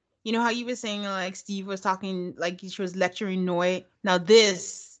that's, you know how you were saying like Steve was talking like she was lecturing Noy. Now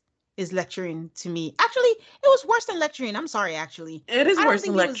this is lecturing to me. Actually, it was worse than lecturing. I'm sorry, actually. It is I don't worse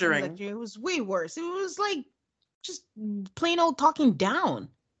than think it was even lecturing. lecturing. It was way worse. It was like just plain old talking down,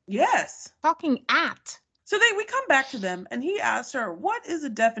 Yes. talking at. So we come back to them, and he asks her, "What is the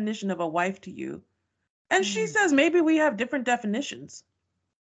definition of a wife to you?" And she Mm. says, "Maybe we have different definitions."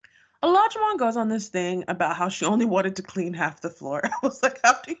 Olajuwon goes on this thing about how she only wanted to clean half the floor. I was like,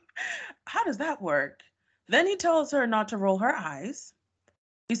 how does that work? Then he tells her not to roll her eyes.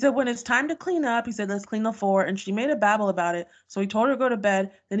 He said, when it's time to clean up, he said, "Let's clean the floor." And she made a babble about it. So he told her to go to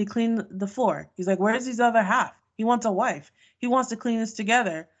bed. Then he cleaned the floor. He's like, "Where's his other half? He wants a wife. He wants to clean this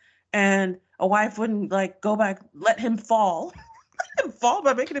together." And a wife wouldn't like go back, let him fall, let him fall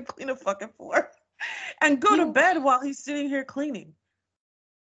by making him clean a fucking floor and go to You, bed while he's sitting here cleaning.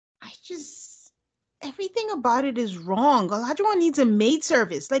 I just everything about it is wrong. Olajuwon needs a maid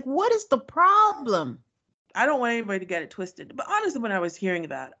service. Like, what is the problem? I don't want anybody to get it twisted. But honestly, when I was hearing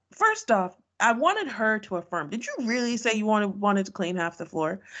that, first off, I wanted her to affirm, did you really say you wanted to clean half the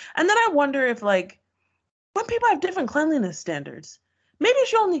floor? And then I wonder if like when people have different cleanliness standards, maybe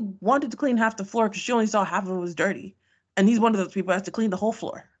she only wanted to clean half the floor because she only saw half of it was dirty. And he's one of those people who has to clean the whole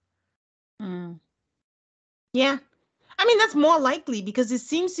floor. Mm. Yeah. I mean, that's more likely because it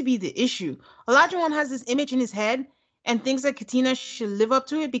seems to be the issue. Olajuwon has this image in his head and thinks that Katina should live up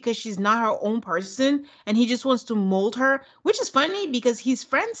to it because she's not her own person and he just wants to mold her, which is funny because his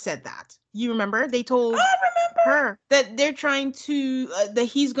friends said that. You remember? They told I remember. her that they're trying to, that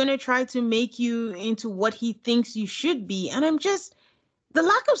he's going to try to make you into what he thinks you should be. And I'm just, the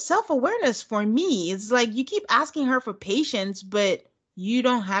lack of self awareness for me is like you keep asking her for patience, but you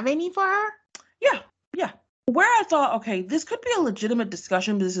don't have any for her. Yeah, yeah. Where I thought, okay, this could be a legitimate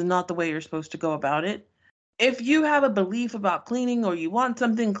discussion, but this is not the way you're supposed to go about it. If you have a belief about cleaning or you want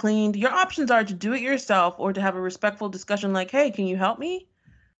something cleaned, your options are to do it yourself or to have a respectful discussion like, "Hey, can you help me?"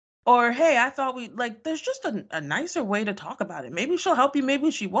 Or, "Hey, I thought like, there's just a nicer way to talk about it. Maybe she'll help you, maybe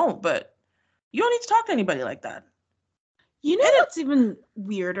she won't, but you don't need to talk to anybody like that." You know And what's even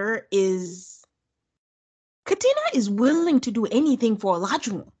weirder is Katina is willing to do anything for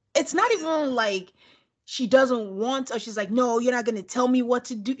Olajuwon. It's not even like she doesn't want or she's like, no, you're not gonna tell me what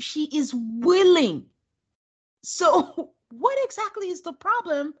to do. She is willing. So what exactly is the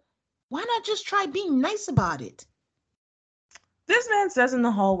problem? Why not just try being nice about it? this man says in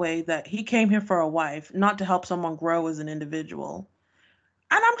the hallway that he came here for a wife, not to help someone grow as an individual.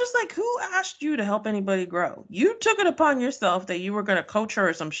 And I'm just like, who asked you to help anybody grow? You took it upon yourself that you were going to coach her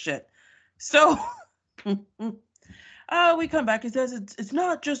or some shit. So we come back. He says it's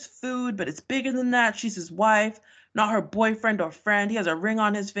not just food, but it's bigger than that. She's his wife, not her boyfriend or friend. He has a ring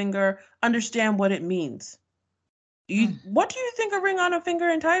on his finger. Understand what it means. Mm. What do you think a ring on a finger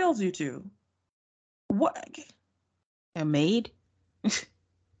entitles you to? What? A maid?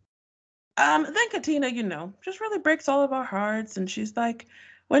 Then Katina, just really breaks all of our hearts, and she's like,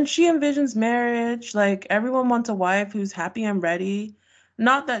 when she envisions marriage, like everyone wants a wife who's happy and ready.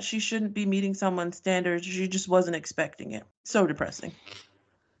 Not that she shouldn't be meeting someone's standards, she just wasn't expecting it. So depressing.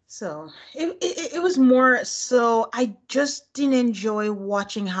 So it was more so I just didn't enjoy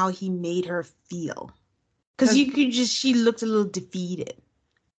watching how he made her feel. Because Because you could just, she looked a little defeated.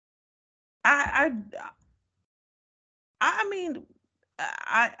 I, I mean,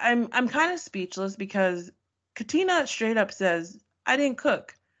 I'm kind of speechless because Katina straight up says, "I didn't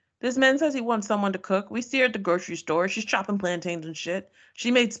cook." This man says he wants someone to cook. We see her at the grocery store. She's chopping plantains and shit.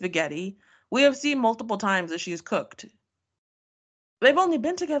 She made spaghetti. We have seen multiple times that she's cooked. They've only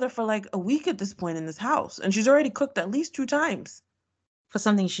been together for like a week at this point in this house, and she's already cooked at least 2 times. For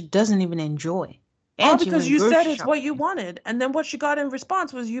something she doesn't even enjoy. All And she because went you said grocery it's what you shopping. wanted, and then what she got in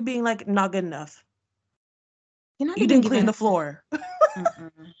response was you being like, not good enough. You're not You even didn't clean giving. the floor.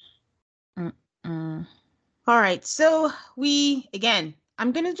 Mm-mm. Mm-mm. All right. So again,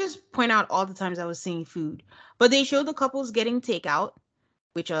 I'm going to just point out all the times I was seeing food. But they showed the couples getting takeout,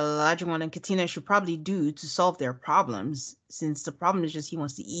 which Olajuwon and Katina should probably do to solve their problems, since the problem is just he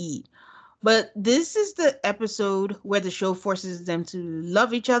wants to eat. But this is the episode where the show forces them to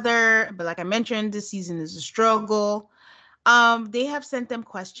love each other. But like I mentioned, this season is a struggle. They have sent them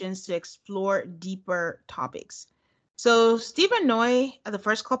questions to explore deeper topics. So Steve and Noi are the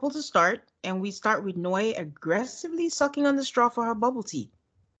first couple to start, and we start with Noi aggressively sucking on the straw for her bubble tea.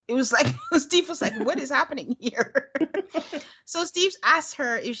 It was like Steve was like, "What is happening here?" So Steve asked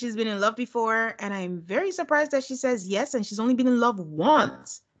her if she's been in love before, and I'm very surprised that she says yes, and she's only been in love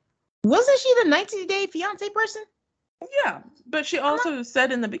once. Wasn't she the 90-day fiance person? Yeah, but she also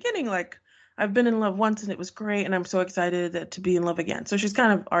said in the beginning, like, I've been in love once and it was great, and I'm so excited to be in love again. So she's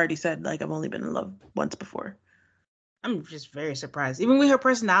kind of already said, like, I've only been in love once before. I'm just very surprised. Even with her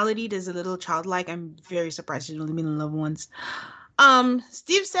personality, there's a little childlike. I'm very surprised she's only been in love once.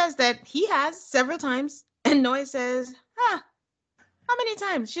 Steve says that he has several times, and Noe says, how many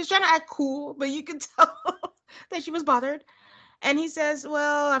times? She's trying to act cool, but you can tell that she was bothered. And he says,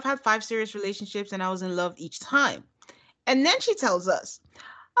 well, I've had 5 serious relationships and I was in love each time. And then she tells us,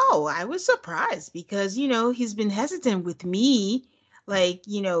 oh, I was surprised because, he's been hesitant with me. Like,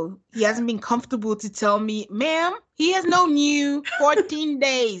 he hasn't been comfortable to tell me, ma'am, he has known you 14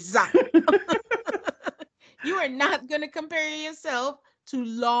 days. You are not going to compare yourself to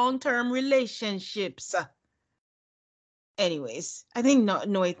long-term relationships. Anyways, I think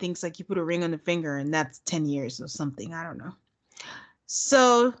Noi thinks like you put a ring on the finger and that's 10 years or something. I don't know.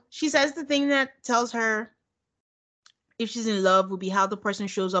 So she says the thing that tells her if she's in love will be how the person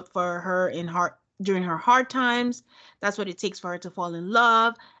shows up for her during her hard times. That's what it takes for her to fall in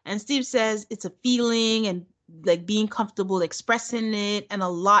love. And Steve says it's a feeling and like being comfortable expressing it, and a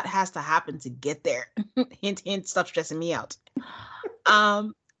lot has to happen to get there. Hint, hint, stop stressing me out.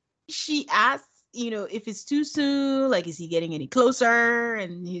 She asks, if it's too soon, like, is he getting any closer?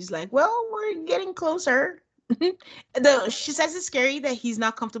 And he's like, well, we're getting closer. She says it's scary that he's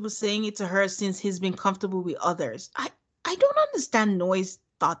not comfortable saying it to her since he's been comfortable with others. I don't understand Noi's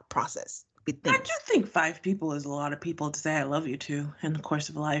thought process with I things. do think 5 people is a lot of people to say I love you to in the course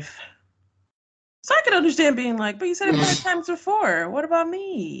of life. So I could understand being like, but you said it 5 times before. What about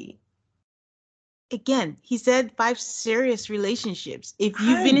me? Again, he said 5 serious relationships. If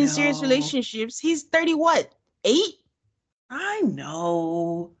you've I been in serious know. relationships, he's 30 what? 8? I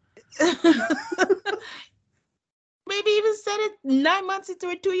know. Maybe even said it 9 months into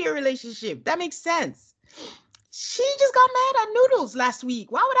a 2-year relationship. That makes sense. She just got mad at Noodles last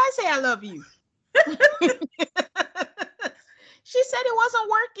week. Why would I say I love you? She said it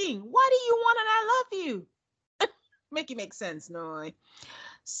wasn't working. Why do you want an I love you? Make it make sense, no.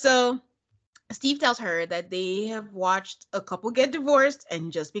 So Steve tells her that they have watched a couple get divorced,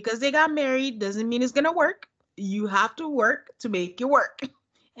 and just because they got married doesn't mean it's gonna work. You have to work to make it work.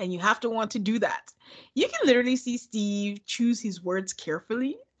 And you have to want to do that. You can literally see Steve choose his words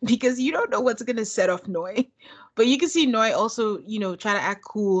carefully because you don't know what's gonna set off Noi. But you can see Noi also, try to act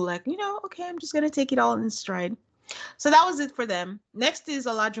cool, like, okay, I'm just gonna take it all in stride. So that was it for them. Next is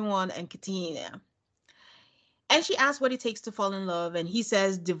Olajuwon and Katina. And she asks what it takes to fall in love, and he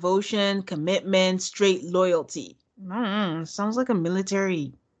says devotion, commitment, straight loyalty. Sounds like a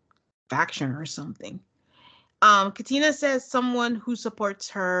military faction or something. Katina says someone who supports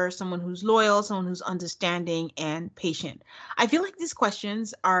her, someone who's loyal, someone who's understanding and patient. I feel like these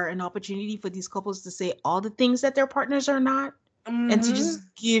questions are an opportunity for these couples to say all the things that their partners are not, and to just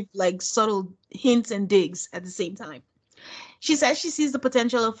give like subtle hints and digs at the same time. She says she sees the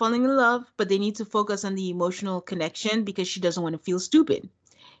potential of falling in love, but they need to focus on the emotional connection because she doesn't want to feel stupid.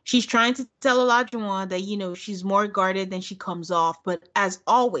 She's trying to tell Olajuwon that, she's more guarded than she comes off. But as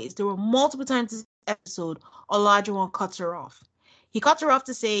always, there were multiple times this episode, Olajuwon cuts her off. He cuts her off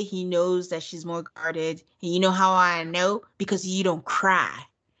to say he knows that she's more guarded. And you know how I know? Because you don't cry.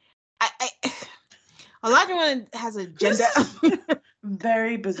 Olajuwon has a gender.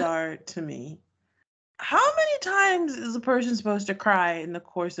 Very bizarre to me. How many times is a person supposed to cry in the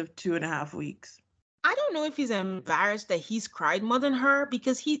course of 2.5 weeks? I don't know if he's embarrassed that he's cried more than her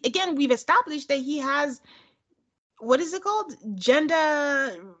because we've established that he has, what is it called?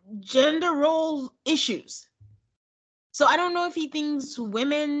 Gender role issues. So I don't know if he thinks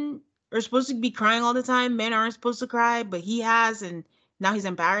women are supposed to be crying all the time. Men aren't supposed to cry, but he has, and now he's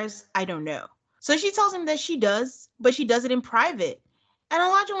embarrassed. I don't know. So she tells him that she does, but she does it in private. And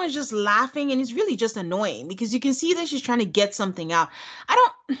Olajuwon is just laughing, and it's really just annoying because you can see that she's trying to get something out. I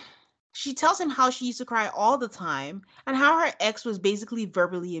don't. She tells him how she used to cry all the time and how her ex was basically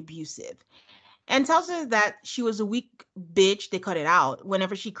verbally abusive, and tells her that she was a weak bitch. They cut it out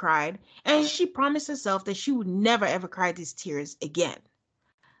whenever she cried, and she promised herself that she would never ever cry these tears again.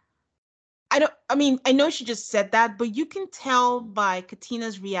 I mean, I know she just said that, but you can tell by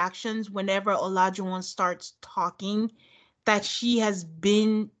Katina's reactions whenever Olajuwon starts talking that she has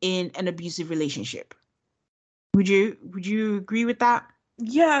been in an abusive relationship. Would you agree with that?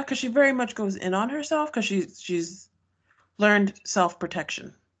 Yeah, because she very much goes in on herself because she's learned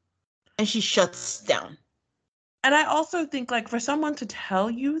self-protection. And she shuts down. And I also think, like, for someone to tell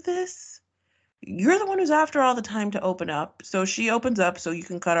you this, you're the one who's after all the time to open up. So she opens up so you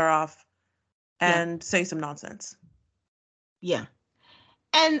can cut her off Yeah. and say some nonsense. Yeah.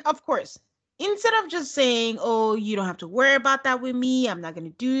 And of course, instead of just saying, "Oh, you don't have to worry about that with me. I'm not going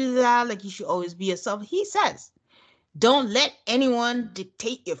to do that. Like, you should always be yourself." He says, "Don't let anyone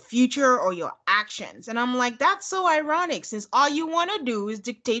dictate your future or your actions." And I'm like, that's so ironic since all you want to do is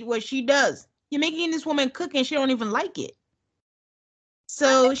dictate what she does. You're making this woman cook and she don't even like it. I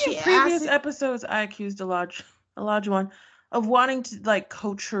So think she in asks previous him, episodes, I accused Elijah of wanting to, like,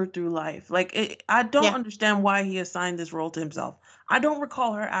 coach her through life. Like, I don't yeah, understand why he assigned this role to himself. I don't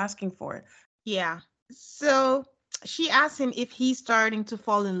recall her asking for it. yeah. So she asks him if he's starting to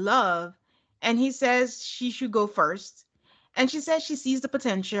fall in love, and he says she should go first. And she says she sees the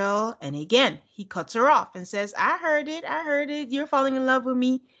potential. And again, he cuts her off and says, "I heard it. I heard it. You're falling in love with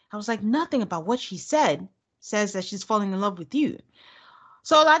me." I was like, nothing about what she said says that she's falling in love with you.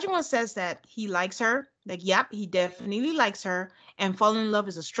 So Olajuwon says that he likes her. Like, yep, he definitely likes her. And falling in love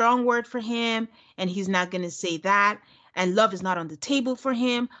is a strong word for him. And he's not going to say that. And love is not on the table for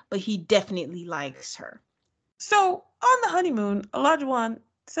him, but he definitely likes her. So on the honeymoon, Elijah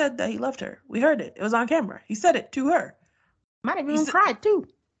said that he loved her. We heard it. It was on camera. He said it to her. Might have He even said cried too.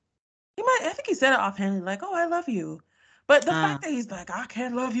 I think he said it offhandedly, like, "Oh, I love you." But the Uh, fact that he's like, "I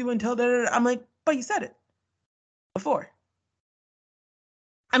can't love you until da." I'm like, but you said it before.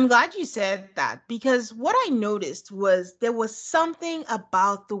 I'm glad you said that because what I noticed was there was something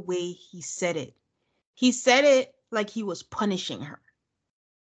about the way he said it. He said it like he was punishing her.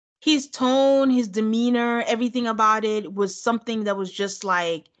 His tone, his demeanor, everything about it was something that was just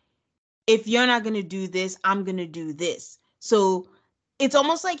like, if you're not going to do this, I'm going to do this. So it's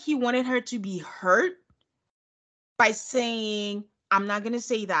almost like he wanted her to be hurt by saying, "I'm not going to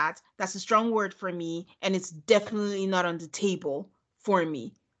say that. That's a strong word for me. And it's definitely not on the table for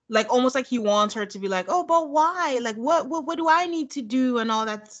me." Like almost like he wants her to be like, "Oh, but why? Like what do I need to do?" and all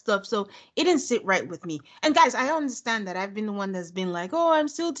that stuff. So it didn't sit right with me. And guys, I understand that I've been the one that's been like, "Oh, I'm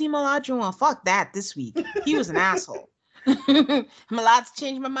still Team Olajuwon." Fuck that this week. He was an asshole. I'm allowed to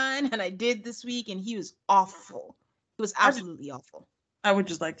change my mind, and I did this week, and he was awful. He was I just, absolutely awful. I would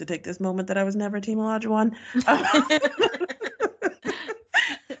just like to take this moment that I was never Team Elijah.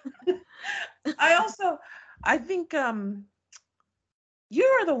 I also, I think you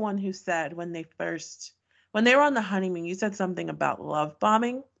are the one who said when they were on the honeymoon, you said something about love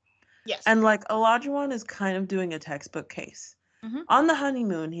bombing. Yes. And like Olajuwon is kind of doing a textbook case. Hmm. On the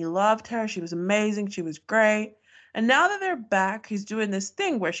honeymoon, he loved her. She was amazing. She was great. And now that they're back, he's doing this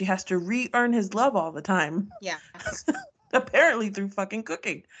thing where she has to re-earn his love all the time. Yes. Apparently through fucking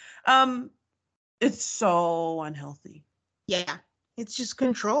cooking. Um, it's so unhealthy. Yeah. It's just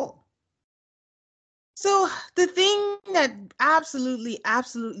control. So the thing that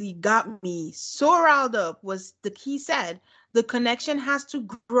absolutely got me so riled up was the he said the connection has to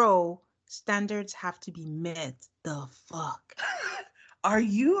grow, standards have to be met. The fuck? Are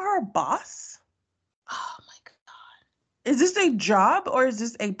you her boss? Oh my god. Is this a job or is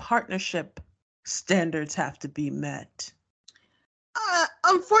this a partnership? Standards have to be met.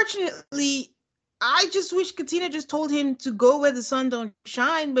 Unfortunately, I just wish Katina just told him to go where the sun don't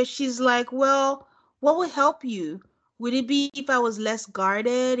shine, but she's like, "Well, what would help you? Would it be if I was less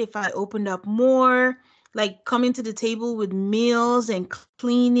guarded, if I opened up more? Like coming to the table with meals and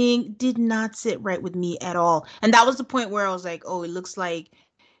cleaning did not sit right with me at all." And that was the point where I was like, "Oh, it looks like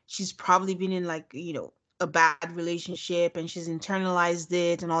she's probably been in like, a bad relationship and she's internalized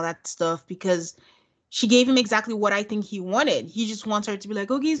it and all that stuff because she gave him exactly what I think he wanted. He just wants her to be like,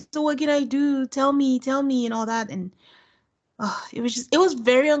 "Okay, so what can I do? Tell me, and all that." And it was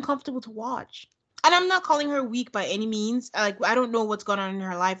very uncomfortable to watch. And I'm not calling her weak by any means. Like I don't know what's going on in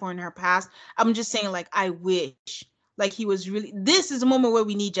her life or in her past. I'm just saying like I wish Like he was really, this is a moment where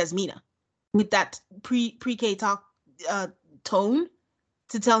we need Jasmina with that pre-K talk tone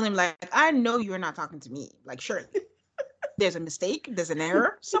to tell him like, I know you're not talking to me. Like, sure, there's a mistake, there's an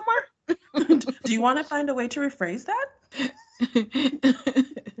error somewhere. Do you want to find a way to rephrase that?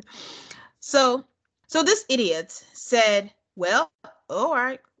 So this idiot said, well, all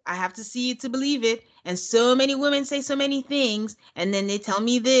right, I have to see it to believe it. And so many women say so many things, and then they tell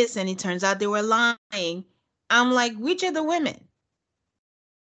me this, and it turns out they were lying. I'm like, which are the women?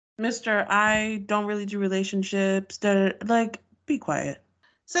 Mister, I don't really do relationships. Like, be quiet.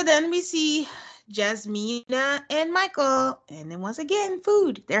 So then we see Jasmina and Michael, and then once again,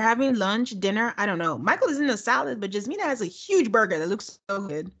 food. They're having lunch, dinner. I don't know. Michael is in a salad, but Jasmina has a huge burger that looks so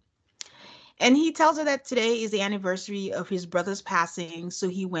good. And he tells her that today is the anniversary of his brother's passing, so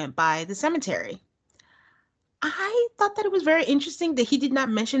he went by the cemetery. I thought that it was very interesting that he did not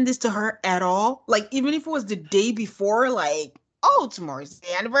mention this to her at all. Like, even if it was the day before, like, oh, tomorrow's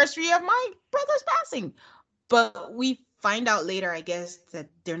the anniversary of my brother's passing. But we find out later, I guess, that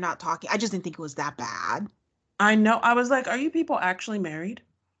they're not talking. I just didn't think it was that bad. I know. I was like, are you people actually married?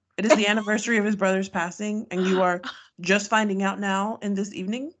 It is the anniversary of his brother's passing, and you are just finding out now in this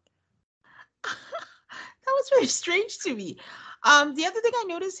evening? That was very strange to me. The other thing I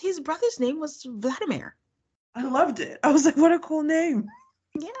noticed, his brother's name was Vladimir. I loved it. I was like, what a cool name.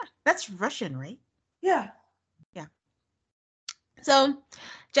 Yeah, that's Russian, right? Yeah. Yeah. So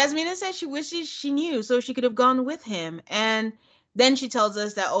Jasmina says she wishes she knew so she could have gone with him. And then she tells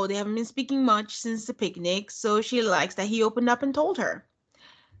us that, oh, they haven't been speaking much since the picnic. So she likes that he opened up and told her.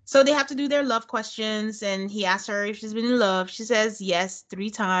 So they have to do their love questions. And he asks her if she's been in love. She says yes 3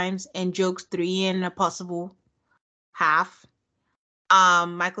 times and jokes 3 and a possible half.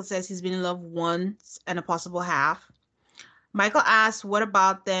 Michael says he's been in love once and a possible half. Michael asks what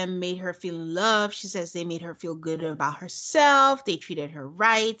about them made her feel in love. She says they made her feel good about herself. They treated her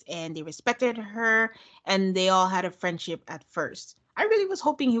right and they respected her. And they all had a friendship at first. I really was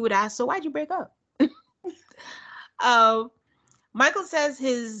hoping he would ask, so why'd you break up? Michael says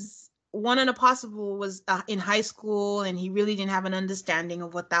his one and a possible was in high school and he really didn't have an understanding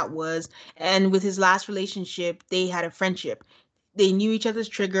of what that was. And with his last relationship, they had a friendship. They knew each other's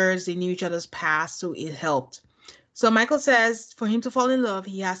triggers, they knew each other's past, so it helped. So Michael says for him to fall in love,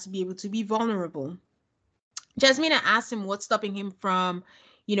 he has to be able to be vulnerable. Jasmina asks him what's stopping him from,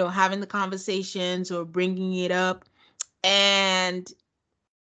 having the conversations or bringing it up. And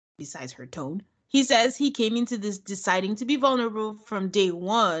besides her tone, he says he came into this deciding to be vulnerable from day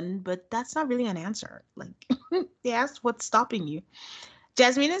one, but that's not really an answer. Like, they asked what's stopping you.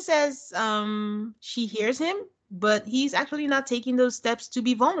 Jasmina says she hears him, but he's actually not taking those steps to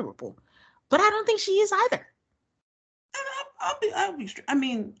be vulnerable. But I don't think she is either. I'll be straight. I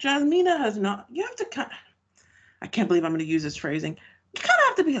mean, Jasmina has not. You have to kind of. I can't believe I'm going to use this phrasing. You kind of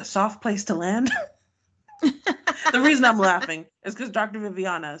have to be a soft place to land. The reason I'm laughing is because Dr.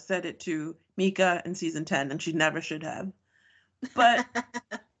 Viviana said it to Mika in season 10, and she never should have. But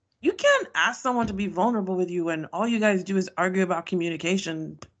you can't ask someone to be vulnerable with you when all you guys do is argue about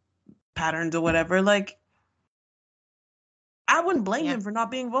communication patterns or whatever. Like, I wouldn't blame him for not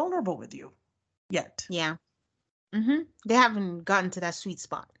being vulnerable with you yet. Yeah. They haven't gotten to that sweet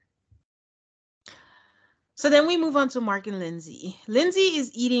spot. So then we move on to Mark and Lindsay. Lindsay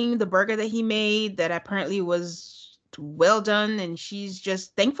is eating the burger that he made that apparently was well done, and she's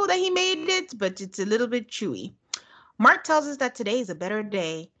just thankful that he made it, but it's a little bit chewy. Mark tells us that today is a better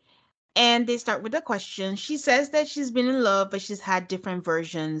day, and they start with a question. She says that she's been in love, but she's had different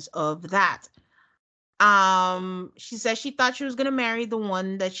versions of that. She says she thought she was going to marry the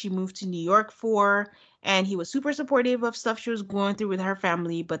one that she moved to New York for, and he was super supportive of stuff she was going through with her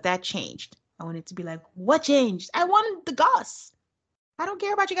family, but that changed. I wanted to be like, what changed? I wanted the goss. I don't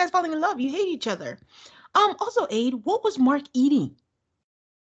care about you guys falling in love. You hate each other. Also, Aid, what was Mark eating?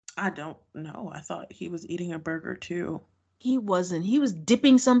 I don't know. I thought he was eating a burger too. He wasn't. He was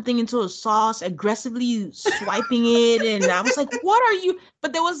dipping something into a sauce, aggressively swiping it. And I was like, what are you?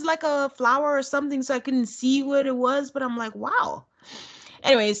 But there was like a flour or something, so I couldn't see what it was. But I'm like, wow.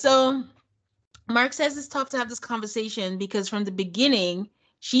 Anyway, so Mark says it's tough to have this conversation because from the beginning,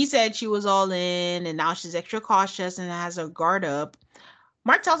 she said she was all in and now she's extra cautious and has her guard up.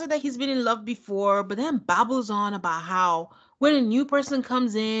 Mark tells her that he's been in love before, but then babbles on about how when a new person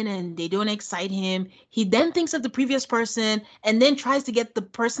comes in and they don't excite him, he then thinks of the previous person and then tries to get the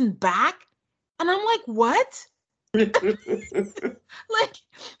person back. And I'm like, what? Like, I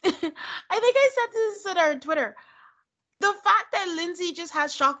think I said this on our Twitter. The fact that Lindsay just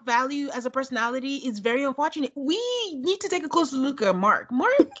has shock value as a personality is very unfortunate. We need to take a closer look at Mark.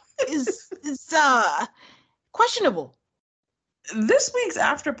 Mark is questionable. This week's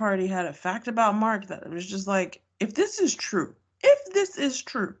after party had a fact about Mark that it was just like, if this is true,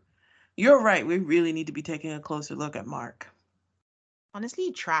 you're right. We really need to be taking a closer look at Mark. Honestly,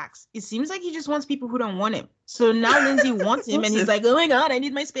 it tracks. It seems like he just wants people who don't want him. So now Lindsay wants him, and he's like, oh my God, I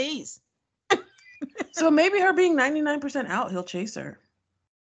need my space. So maybe her being 99% out, he'll chase her.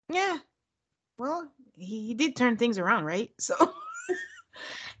 Yeah. Well, he did turn things around, right? So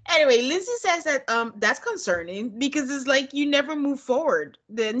anyway, Lindsay says that that's concerning because it's like you never move forward.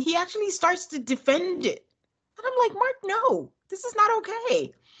 Then he actually starts to defend it. And I'm like, Mark, no, this is not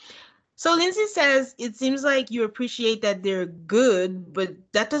okay. So Lindsay says it seems like you appreciate that they're good, but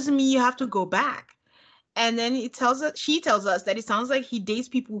that doesn't mean you have to go back. And then she tells us that it sounds like he dates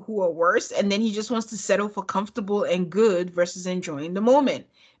people who are worse, and then he just wants to settle for comfortable and good versus enjoying the moment.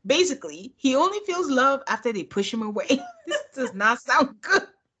 Basically, he only feels love after they push him away. This does not sound good.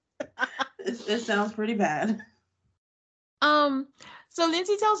 It sounds pretty bad. So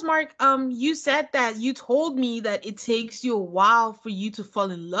Lindsay tells Mark, you said that you told me that it takes you a while for you to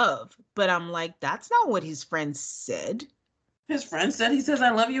fall in love. But I'm like, that's not what his friend said. His friend said he says I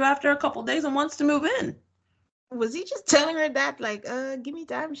love you after a couple days and wants to move in. Was he just telling her that, like, give me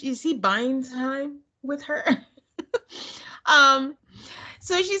time? Is he buying time with her?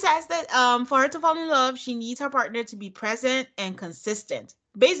 So she says that for her to fall in love, she needs her partner to be present and consistent.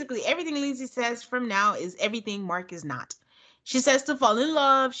 Basically, everything Lindsay says from now is everything Mark is not. She says to fall in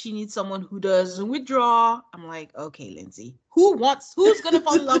love, she needs someone who doesn't withdraw. I'm like, okay, Lindsay, who's gonna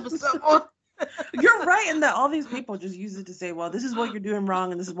fall in love with someone? You're right in that all these people just use it to say, well, this is what you're doing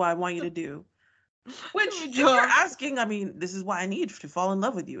wrong and this is what I want you to do. Which, if you're asking, I mean, this is why I need to fall in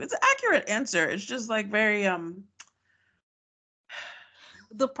love with you. It's an accurate answer. It's just like very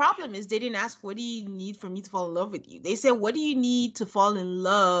The problem is they didn't ask, what do you need for me to fall in love with you? They said, what do you need to fall in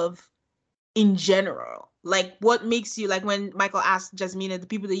love in general? Like, what makes you, like when Michael asked Jasmina, the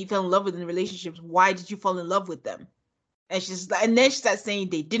people that you fell in love with in relationships, why did you fall in love with them? And then she starts saying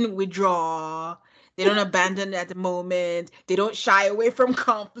they didn't withdraw, they don't abandon at the moment, they don't shy away from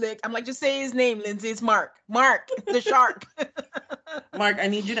conflict. I'm like, just say his name, Lindsay. It's Mark the shark. Mark, I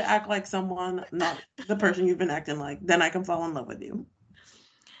need you to act like someone, not the person you've been acting like, then I can fall in love with you.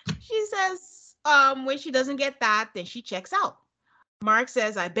 She says when she doesn't get that, then she checks out. Mark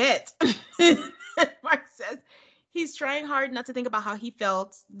says, I bet. Mark says he's trying hard not to think about how he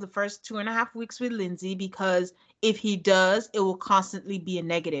felt the first 2.5 weeks with Lindsay, because if he does, it will constantly be a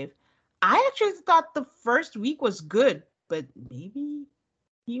negative. I actually thought the first week was good, but maybe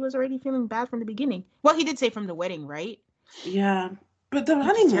he was already feeling bad from the beginning. Well, he did say from the wedding, right? Yeah, but the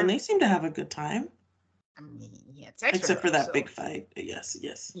honeymoon, they seem to have a good time. I mean, yeah, except for that big fight. Yes.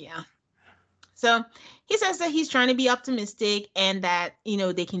 Yeah. So he says that he's trying to be optimistic and that,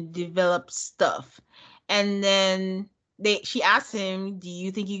 they can develop stuff. And then she asks him, do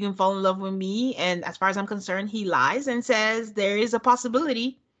you think you can fall in love with me? And as far as I'm concerned, he lies and says there is a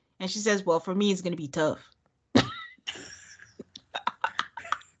possibility. And she says, well, for me, it's going to be tough.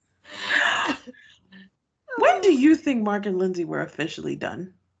 When do you think Mark and Lindsay were officially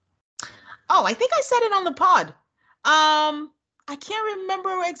done? Oh, I think I said it on the pod. I can't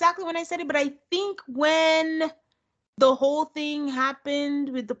remember exactly when I said it, but I think when the whole thing happened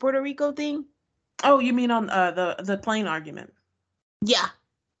with the Puerto Rico thing. Oh, you mean on the plane argument? Yeah.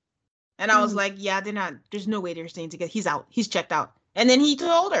 And I was like, yeah, there's no way they're staying together. He's out. He's checked out. And then he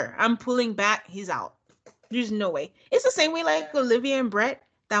told her, I'm pulling back. He's out. There's no way. It's the same way like Olivia and Brett.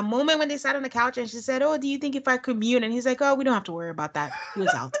 That moment when they sat on the couch and she said, oh, do you think if I commute? And he's like, oh, we don't have to worry about that. He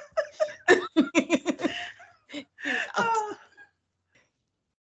was out.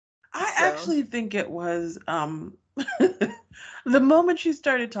 I actually think it was the moment she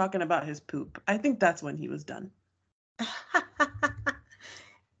started talking about his poop. I think that's when he was done.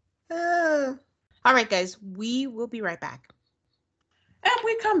 All right, guys, we will be right back. And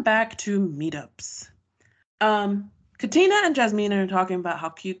we come back to meetups. Katina and Jasmina are talking about how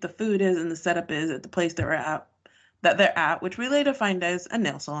cute the food is and the setup is at the place that they're at, which we later find is a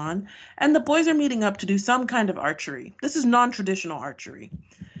nail salon. And the boys are meeting up to do some kind of archery. This is non-traditional archery.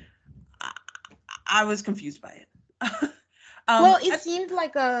 I was confused by it. Well, it seemed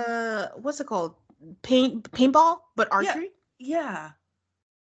like what's it called? Paintball, but archery? Yeah.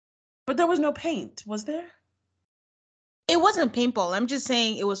 But there was no paint, was there? It wasn't paintball. I'm just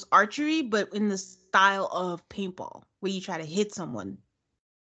saying it was archery, but in the style of paintball, where you try to hit someone.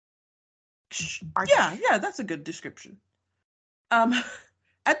 Archery. Yeah, that's a good description.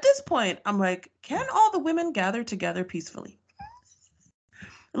 At this point, I'm like, can all the women gather together peacefully?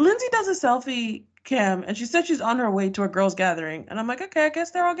 Lindsay does a selfie cam, and she said she's on her way to a girls' gathering. And I'm like, okay, I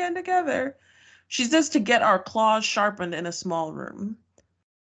guess they're all getting together. She says to get our claws sharpened in a small room.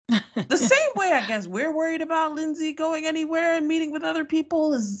 The same way, I guess, we're worried about Lindsay going anywhere and meeting with other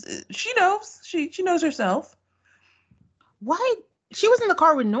people is she knows. She knows herself. Why? She was in the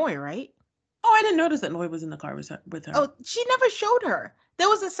car with Noy, right? Oh, I didn't notice that Noy was in the car with her. Oh, she never showed her. There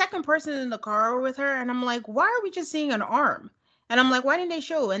was a second person in the car with her, and I'm like, why are we just seeing an arm? And I'm like, why didn't they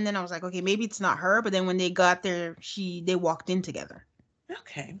show? And then I was like, okay, maybe it's not her. But then when they got there, they walked in together.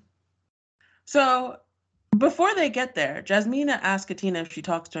 Okay. So before they get there, Jasmina asks Katina if she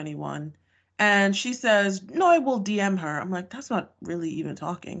talks to anyone, and she says, "No, I will DM her." I'm like, that's not really even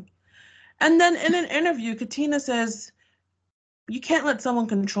talking. And then in an interview, Katina says, "You can't let someone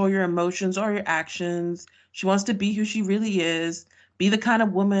control your emotions or your actions. She wants to be who she really is, be the kind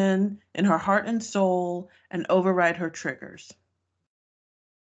of woman in her heart and soul, and override her triggers."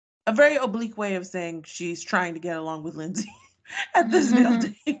 A very oblique way of saying she's trying to get along with Lindsay at this nail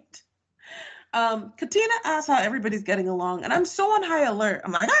date. Katina asks how everybody's getting along, and I'm so on high alert.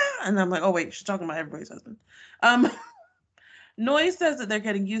 I'm like, and I'm like, oh wait, she's talking about everybody's husband. Noy says that they're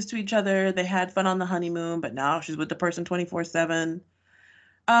getting used to each other. They had fun on the honeymoon, but now she's with the person 24/7.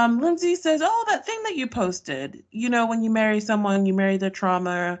 Lindsay says, oh, that thing that you posted, when you marry someone, you marry their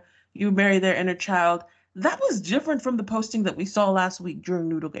trauma, you marry their inner child. That was different from the posting that we saw last week during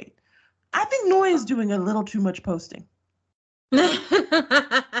Noodlegate. I think Noy is doing a little too much posting.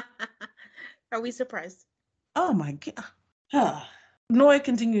 Are we surprised? Oh my God. Noy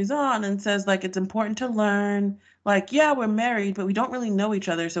continues on and says, like, it's important to learn. Like, yeah, we're married, but we don't really know each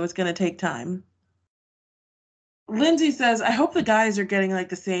other, so it's going to take time. Lindsay says, I hope the guys are getting, like,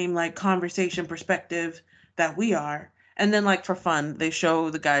 the same, like, conversation perspective that we are. And then, like, for fun, they show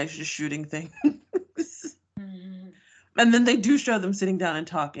the guys just shooting things. And then they do show them sitting down and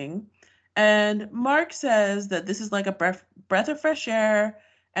talking. And Mark says that this is like a breath of fresh air,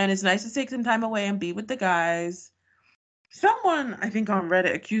 and it's nice to take some time away and be with the guys. Someone, I think on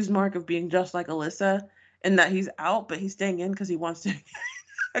Reddit, accused Mark of being just like Alyssa in that he's out, but he's staying in because he wants to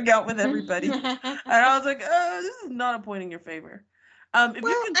hang out with everybody. And I was like, oh, this is not a point in your favor. If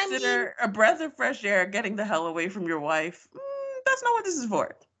you consider a breath of fresh air getting the hell away from your wife, that's not what this is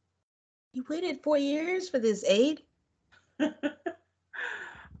for. You waited 4 years for this aid?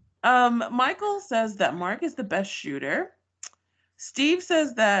 Michael says that Mark is the best shooter. Steve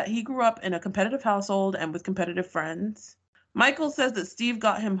says that he grew up in a competitive household and with competitive friends. Michael says that Steve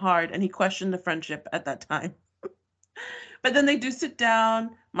got him hard and he questioned the friendship at that time. But then they do sit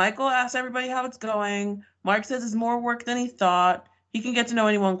down. Michael asks everybody how it's going. Mark says it's more work than he thought. He can get to know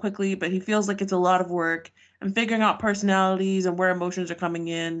anyone quickly, but he feels like it's a lot of work and figuring out personalities and where emotions are coming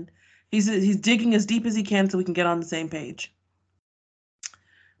in. He's digging as deep as he can so we can get on the same page.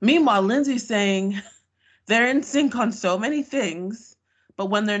 Meanwhile, Lindsay's saying they're in sync on so many things, but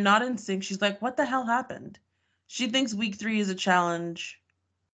when they're not in sync, she's like, what the hell happened? She thinks week 3 is a challenge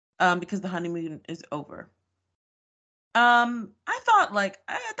because the honeymoon is over. I thought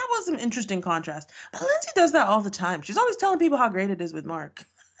that was an interesting contrast. But Lindsay does that all the time. She's always telling people how great it is with Mark.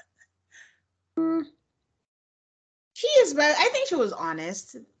 She is, but I think she was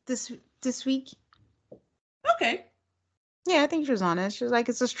honest this week. Okay. Yeah, I think she was honest. She was like,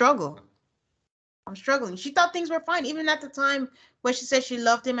 it's a struggle. I'm struggling. She thought things were fine. Even at the time where she said she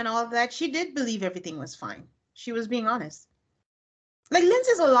loved him and all of that, she did believe everything was fine. She was being honest. Like, Lynn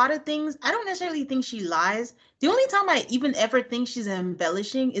says a lot of things. I don't necessarily think she lies. The only time I even ever think she's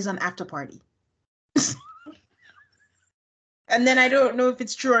embellishing is on After Party. And then I don't know if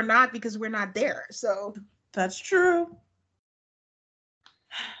it's true or not because we're not there. So that's true.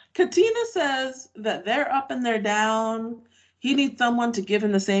 Katina says that they're up and they're down. He needs someone to give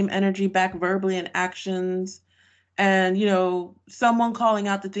him the same energy back verbally and actions. And, someone calling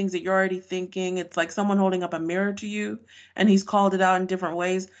out the things that you're already thinking. It's like someone holding up a mirror to you, and he's called it out in different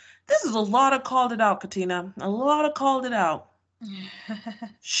ways. This is a lot of called it out, Katina. A lot of called it out.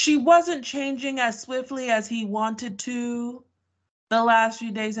 She wasn't changing as swiftly as he wanted to. The last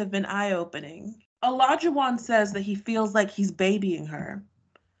few days have been eye-opening. Olajuwon says that he feels like he's babying her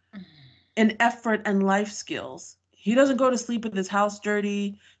in effort and life skills. He doesn't go to sleep with his house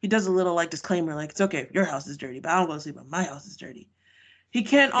dirty. He does a little disclaimer, it's okay if your house is dirty, but I don't go to sleep when my house is dirty. He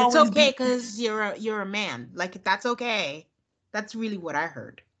can't always. It's okay because you're a man. That's okay. That's really what I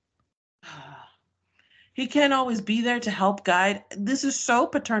heard. He can't always be there to help guide. This is so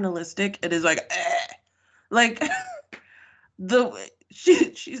paternalistic. It is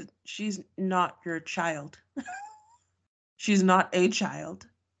she's not your child. She's not a child.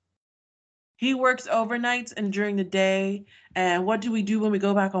 He works overnights and during the day. And what do we do when we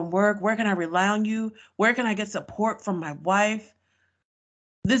go back on work? Where can I rely on you? Where can I get support from my wife?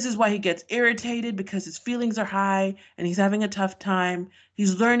 This is why he gets irritated, because his feelings are high and he's having a tough time.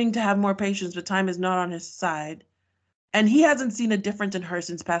 He's learning to have more patience, but time is not on his side. And he hasn't seen a difference in her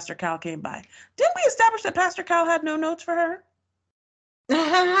since Pastor Cal came by. Didn't we establish that Pastor Cal had no notes for her?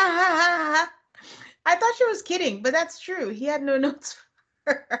 I thought she was kidding, but that's true. He had no notes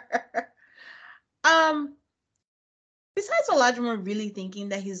for her. Um, Besides Olajuwon really thinking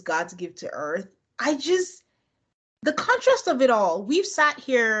that he's God's gift to earth, I just the contrast of it all. We've sat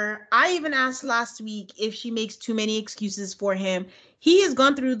here. I even asked last week if she makes too many excuses for him. He has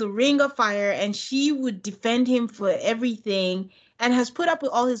gone through the ring of fire and she would defend him for everything and has put up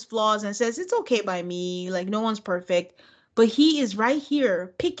with all his flaws and says it's okay by me, like no one's perfect. But he is right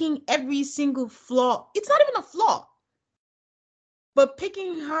here picking every single flaw. It's not even a flaw, but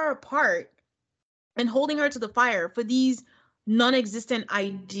picking her apart and holding her to the fire for these non-existent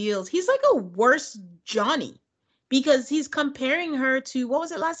ideals. He's like a worse Johnny because he's comparing her to what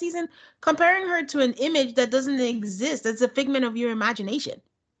was it last season? Comparing her to an image that doesn't exist. That's a figment of your imagination.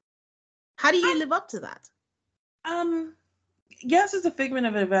 How do you live up to that? Yes, it's a figment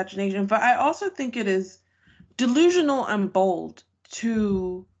of imagination, but I also think it is delusional and bold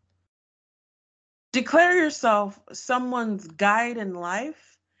to declare yourself someone's guide in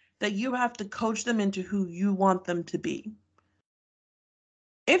life that you have to coach them into who you want them to be.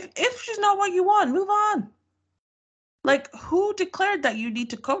 If she's not what you want, move on. Like, who declared that you need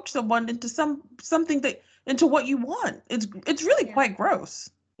to coach someone into something that into what you want? It's really quite gross.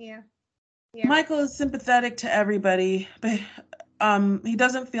 Yeah. Michael is sympathetic to everybody, but he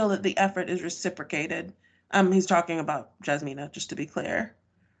doesn't feel that the effort is reciprocated. He's talking about Jasmina, just to be clear.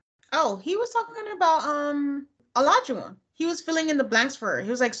 Oh, he was talking about Olajuwon. He was filling in the blanks for her. He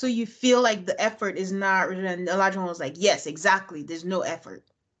was like, so you feel like the effort is not, and Olajuwon was like, yes, exactly. There's no effort.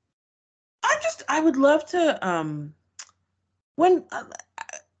 I would love to when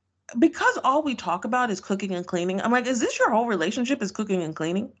because all we talk about is cooking and cleaning. I'm like, is this your whole relationship, is cooking and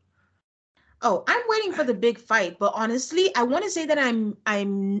cleaning? Oh, I'm waiting for the big fight, but honestly, I want to say that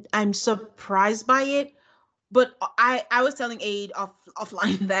I'm surprised by it. But I was telling Aid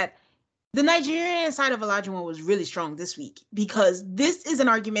offline that the Nigerian side of Olajuwon was really strong this week because this is an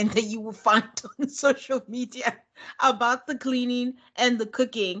argument that you will find on social media about the cleaning and the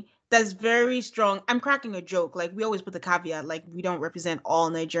cooking that's very strong. I'm cracking a joke. Like we always put the caveat, like we don't represent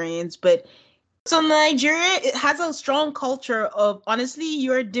all Nigerians, but so Nigeria, it has a strong culture of honestly,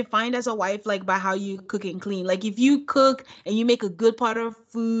 you're defined as a wife like by how you cook and clean. Like if you cook and you make a good part of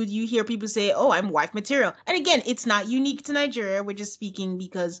food, you hear people say, "Oh, I'm wife material." And again, it's not unique to Nigeria. We're just speaking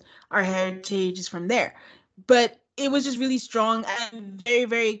because our heritage is from there. But it was just really strong. I'm very,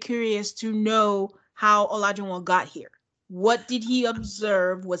 very curious to know how Olajuwon got here. What did he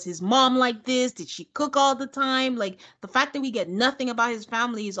observe? Was his mom like this? Did she cook all the time? Like the fact that we get nothing about his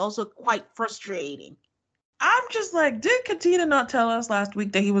family is also quite frustrating. I'm just like, did Katina not tell us last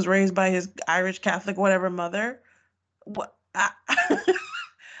week that he was raised by his Irish Catholic whatever mother? What?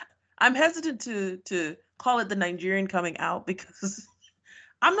 I'm hesitant to call it the Nigerian coming out because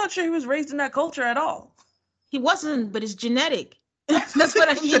I'm not sure he was raised in that culture at all. He wasn't, but it's genetic. That's what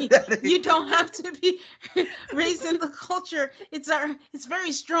I mean. You don't have to be raised in the culture. It's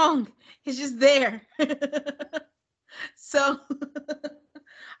very strong. It's just there. So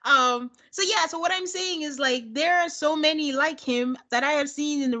so yeah, so what I'm saying is like there are so many like him that I have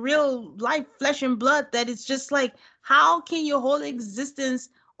seen in the real life flesh and blood that it's just like how can your whole existence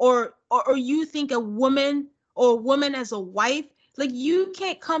or you think a woman or a woman as a wife, like you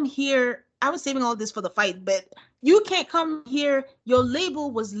can't come here. I was saving all this for the fight, but you can't come here. Your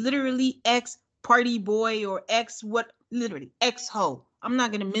label was literally ex party boy or ex what, literally ex hoe. I'm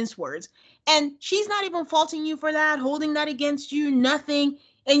not going to mince words. And she's not even faulting you for that, holding that against you, nothing.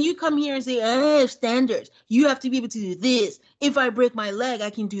 And you come here and say, I have standards. You have to be able to do this. If I break my leg, I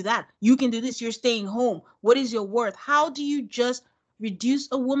can do that. You can do this. You're staying home. What is your worth? How do you just reduce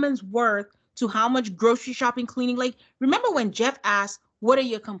a woman's worth to how much grocery shopping, cleaning? Like, remember when Jeff asked, what are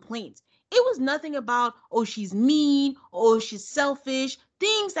your complaints? It was nothing about, oh, she's mean, oh, she's selfish,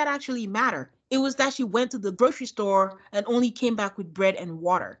 things that actually matter. It was that she went to the grocery store and only came back with bread and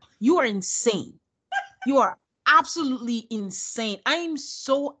water. You are insane. You are absolutely insane. I am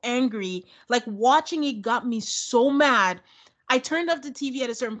so angry. Like watching it got me so mad. I turned off the TV at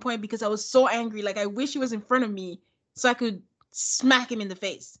a certain point because I was so angry. Like I wish he was in front of me so I could smack him in the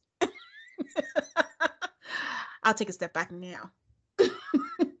face. I'll take a step back now.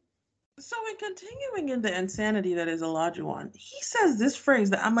 So in continuing in the insanity that is Olajuwon, he says this phrase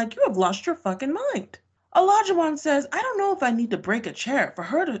that I'm like, you have lost your fucking mind. Olajuwon says, I don't know if I need to break a chair for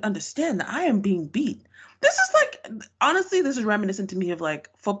her to understand that I am being beat. This is like, honestly, this is reminiscent to me of like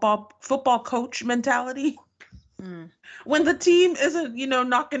football coach mentality. Mm. When the team isn't,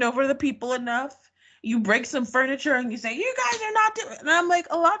 knocking over the people enough, you break some furniture and you say, "You guys are not doing." And I'm like,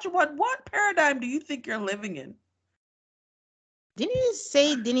 Elijah, what paradigm do you think you're living in? Didn't he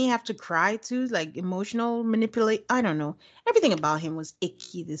say, didn't he have to cry too? Like emotional manipulate? I don't know. Everything about him was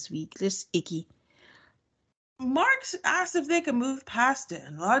icky this week. Just icky. Marx asked if they could move past it,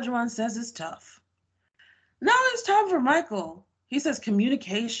 and Elijah says it's tough. Now it's time for Michael. He says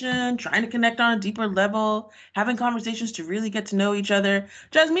communication, trying to connect on a deeper level, having conversations to really get to know each other.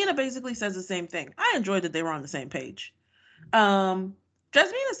 Jasmina basically says the same thing. I enjoyed that they were on the same page. Um,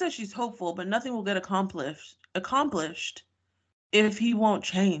 Jasmina says she's hopeful, but nothing will get accomplished if he won't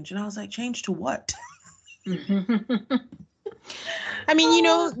change. And I was like, change to what? I mean,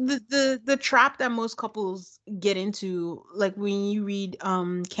 the trap that most couples get into, like when you read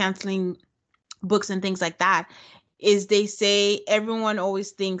canceling books and things like that, is they say everyone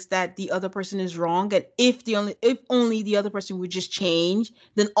always thinks that the other person is wrong, and if only the other person would just change,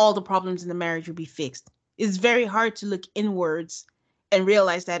 then all the problems in the marriage would be fixed. It's very hard to look inwards and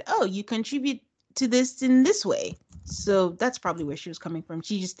realize that, oh, you contribute to this in this way. So that's probably where she was coming from.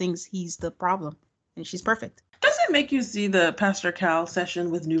 She just thinks he's the problem and she's perfect. Does it make you see the Pastor Cal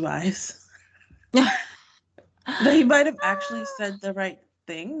session with new eyes? That he might have actually said the right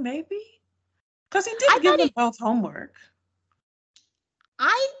thing, maybe? Because he I did give thought them both homework.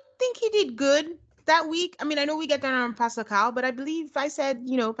 I think he did good that week. I mean, I know we get down on Pascal, but I believe I said,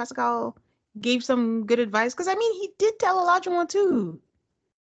 Pascal gave some good advice, because I mean, he did tell Elijah one too.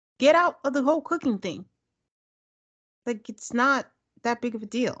 Get out of the whole cooking thing. Like, it's not that big of a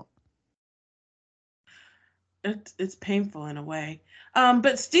deal. It's painful in a way.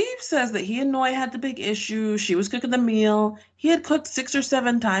 But Steve says that he and Noy had the big issue. She was cooking the meal. He had cooked 6 or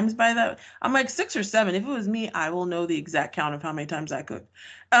 7 times by that. I'm like, 6 or 7. If it was me, I will know the exact count of how many times I cooked.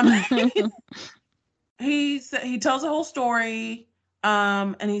 He tells the whole story.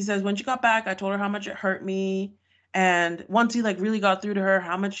 And he says, when she got back, I told her how much it hurt me. And once he like really got through to her,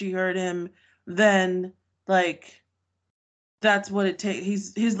 how much she hurt him, then like that's what it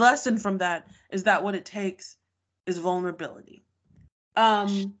takes. His lesson from that is that what it takes is vulnerability. Back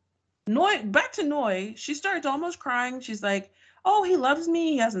to Noi, she starts almost crying. She's like, "Oh, he loves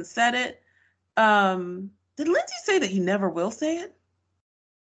me. He hasn't said it." Did Lindsay say that he never will say it?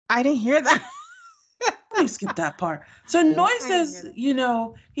 I didn't hear that. Let me skip that part. So Noi I didn't hear says,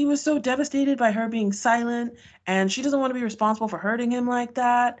 that. he was so devastated by her being silent, and she doesn't want to be responsible for hurting him like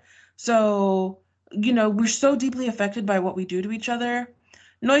that. So, we're so deeply affected by what we do to each other.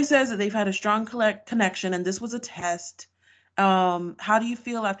 Noi says that they've had a strong connection, and this was a test. How do you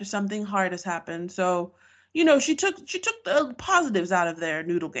feel after something hard has happened? So, she took the positives out of their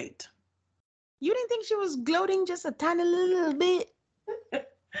Noodlegate. You didn't think she was gloating just a tiny little bit?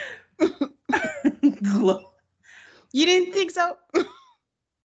 You didn't think so?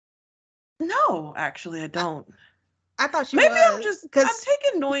 No, actually, I don't. I thought she Maybe was. I'm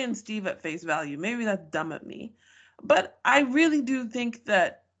taking Noy and Steve at face value. Maybe that's dumb of me. But I really do think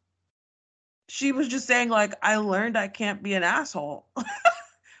that she was just saying, like, I learned I can't be an asshole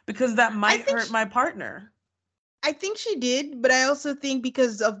because that I might think hurt my partner. I think she did, but I also think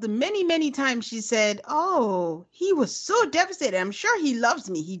because of the many, many times she said, "Oh, he was so devastated. I'm sure he loves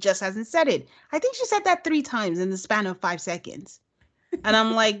me. He just hasn't said it." I think she said that 3 times in the span of 5 seconds. And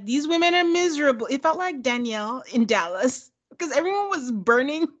I'm like, these women are miserable. It felt like Danielle in Dallas because everyone was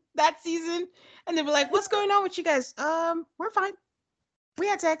burning that season. And they were like, "What's going on with you guys?" We're fine. We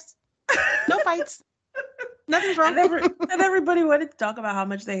had sex. No fights. Nothing's wrong. And everybody wanted to talk about how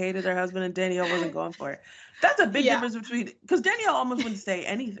much they hated their husband, and Danielle wasn't going for it. That's a big Yeah. difference between, because Danielle almost wouldn't say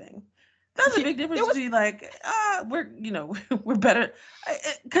anything. That's a big difference between like, we're better.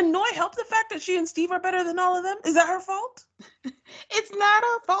 Can Noi help the fact that she and Steve are better than all of them? Is that her fault? It's not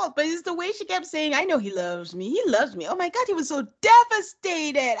her fault, but it's the way she kept saying, "I know he loves me. He loves me." Oh my God, he was so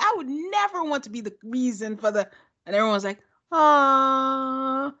devastated. I would never want to be the reason for the. And everyone's like,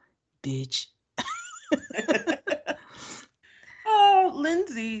 "Ah, bitch." Oh,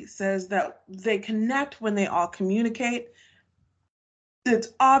 Lindsay says that they connect when they all communicate. It's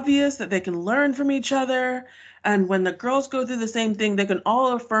obvious that they can learn from each other. And when the girls go through the same thing, they can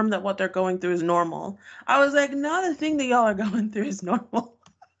all affirm that what they're going through is normal. I was like, not a thing that y'all are going through is normal.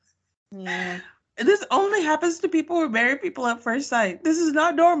 Yeah. This only happens to people who marry people at first sight. This is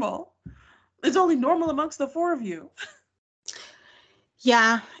not normal. It's only normal amongst the 4 of you.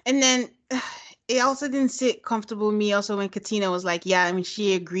 Yeah. And then it also didn't sit comfortable with me also when Katina was like, yeah, I mean,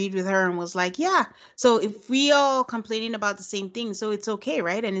 she agreed with her and was like, yeah. So if we all complaining about the same thing, so it's okay,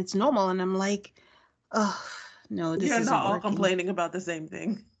 right? And it's normal. And I'm like, Oh, no, this You're isn't not all working. complaining about the same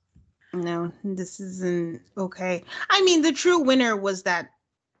thing. No, this isn't okay. I mean, the true winner was that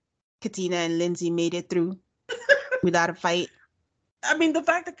Katina and Lindsay made it through without a fight. I mean, the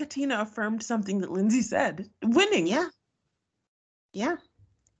fact that Katina affirmed something that Lindsay said, winning. Yeah, yeah.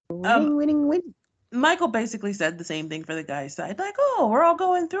 Um, Winning, winning, winning. Michael basically said the same thing for the guy's side, like, "Oh, we're all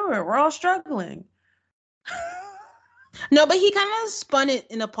going through it. We're all struggling." No, but he kind of spun it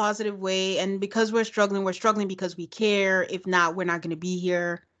in a positive way. And because we're struggling because we care. If not, we're not going to be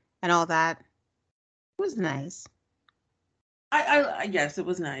here and all that. It was nice. I yes, it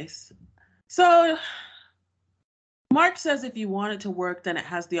was nice. So Mark says if you want it to work, then it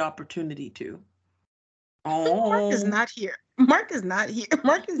has the opportunity to. Mark is Oh. not here. Mark is not here.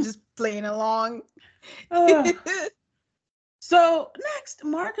 Mark is just playing along. Ugh. So next,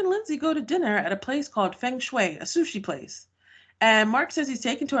 Mark and Lindsay go to dinner at a place called Feng Shui, a sushi place. And Mark says he's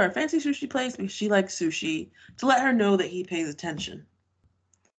taken to her fancy sushi place because she likes sushi to let her know that he pays attention.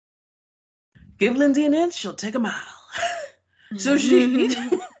 Give Lindsay an inch, she'll take a mile. So she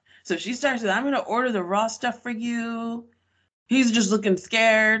so she starts with, I'm gonna order the raw stuff for you. He's just looking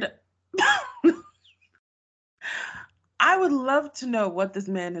scared. I would love to know what this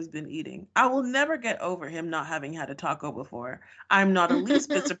man has been eating. I will never get over him not having had a taco before. I'm not the least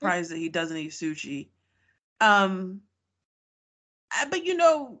bit surprised that he doesn't eat sushi. Um, but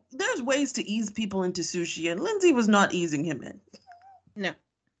there's ways to ease people into sushi, and Lindsay was not easing him in. No.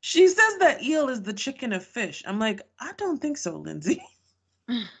 She says that eel is the chicken of fish. I'm like, I don't think so, Lindsay.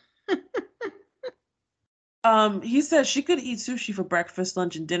 He says she could eat sushi for breakfast,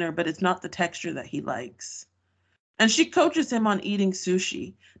 lunch, and dinner, but it's not the texture that he likes. And she coaches him on eating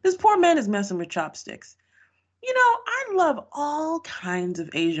sushi. This poor man is messing with chopsticks. I love all kinds of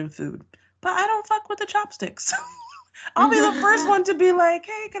Asian food, but I don't fuck with the chopsticks. I'll be the first one to be like,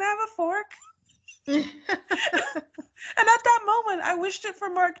 hey, can I have a fork? And at that moment, I wished it for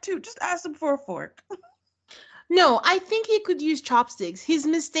Mark too. Just ask him for a fork. No, I think he could use chopsticks. His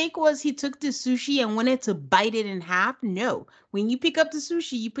mistake was he took the sushi and wanted to bite it in half. No, when you pick up the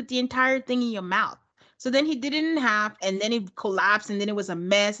sushi, you put the entire thing in your mouth. So then he did it in half and then it collapsed and then it was a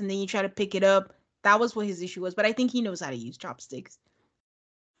mess and then you try to pick it up. That was what his issue was. But I think he knows how to use chopsticks.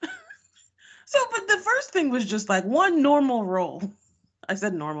 But the first thing was just like one normal roll. I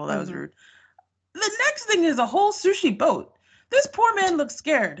said normal, that was Mhm. rude. The next thing is a whole sushi boat. This poor man looks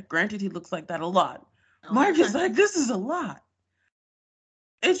scared. Granted, he looks like that a lot. Mark is like, this is a lot.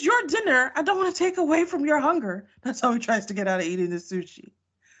 It's your dinner. I don't want to take away from your hunger. That's how he tries to get out of eating the sushi.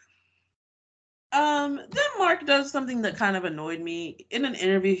 Then Mark does something that kind of annoyed me. In an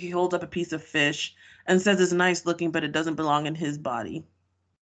interview, he holds up a piece of fish and says it's nice looking, but it doesn't belong in his body.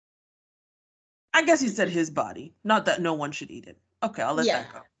 I guess he said his body, not that no one should eat it. Okay, I'll let Yeah,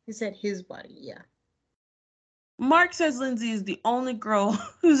 that go. he said his body. Yeah. Mark says Lindsay is the only girl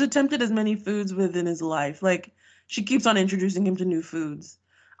who's attempted as many foods within his life. Like, she keeps on introducing him to new foods.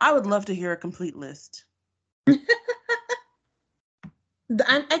 I would love to hear a complete list. I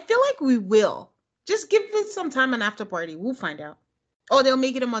feel like we will. Just give it some time and after party. We'll find out. Oh, they'll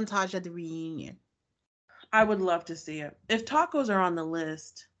make it a montage at the reunion. I would love to see it. If tacos are on the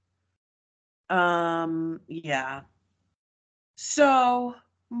list, yeah. So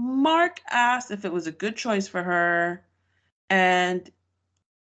Mark asked if it was a good choice for her, and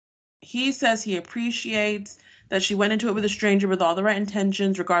he says he appreciates that she went into it with a stranger with all the right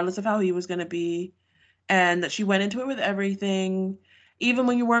intentions, regardless of how he was going to be, and that she went into it with everything. Even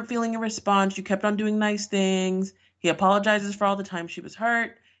when you weren't feeling a response, you kept on doing nice things. He apologizes for all the time she was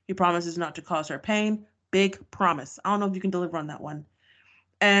hurt. He promises not to cause her pain. Big promise. I don't know if you can deliver on that one.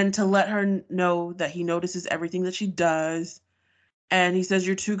 And to let her know that he notices everything that she does. And he says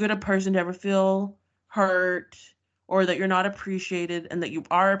you're too good a person to ever feel hurt or that you're not appreciated and that you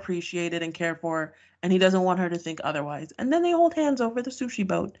are appreciated and cared for. And he doesn't want her to think otherwise. And then they hold hands over the sushi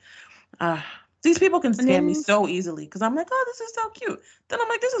boat. These people can And scam me then so easily because I'm like, oh, this is so cute. Then I'm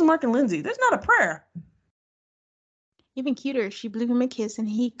like, this is Mark and Lindsay. There's not a prayer. even cuter, she blew him a kiss and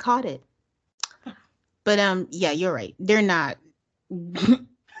he caught it. But yeah, you're right. They're not.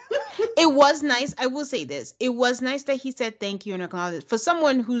 It was nice. I will say this. It was nice that he said thank you and acknowledged. For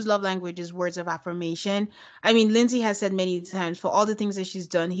someone whose love language is words of affirmation, I mean, Lindsay has said many times for all the things that she's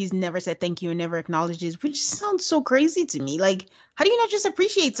done, he's never said thank you and never acknowledges, which sounds so crazy to me. Like, how do you not just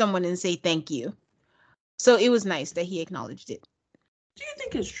appreciate someone and say thank you? So it was nice that he acknowledged it. Do you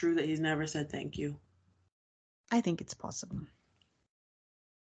think it's true that he's never said thank you? I think it's possible.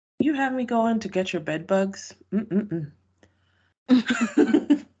 You have me going to get your bed bugs? Mm-mm-mm.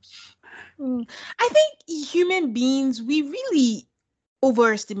 I think human beings, we really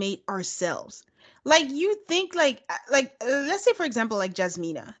overestimate ourselves. Like you think let's say for example like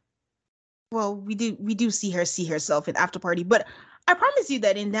Jasmina. Well, we do see herself in After Party, but I promise you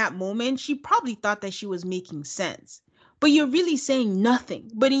that in that moment she probably thought that she was making sense. But you're really saying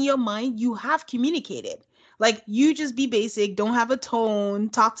nothing. But in your mind you have communicated. Like you just be basic, don't have a tone,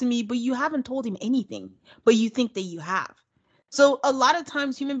 talk to me, but you haven't told him anything. But you think that you have. So a lot of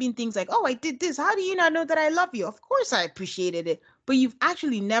times human being things like, "Oh, I did this. How do you not know that I love you?" Of course I appreciated it. But you've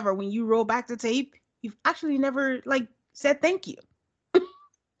actually never, when you roll back the tape, you've actually never like said thank you.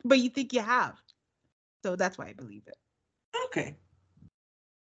 But you think you have. So that's why I believe it. Okay.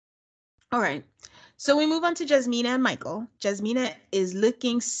 All right. So we move on to Jasmina and Michael. Jasmina is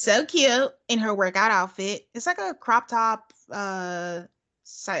looking so cute in her workout outfit. It's like a crop top,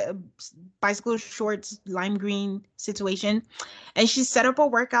 si- bicycle shorts, lime green situation. And she set up a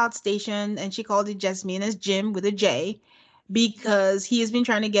workout station and she called it Jasmina's Gym with a J because he has been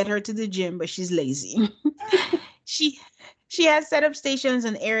trying to get her to the gym, but she's lazy. she she has set up stations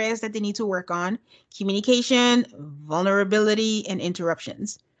and areas that they need to work on: communication, vulnerability, and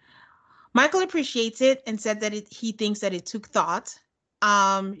interruptions. Michael appreciates it and said that he thinks that it took thought.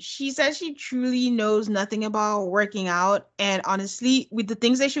 She says she truly knows nothing about working out, and honestly, with the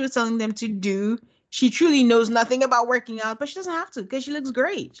things that she was telling them to do, she truly knows nothing about working out, but she doesn't have to because she looks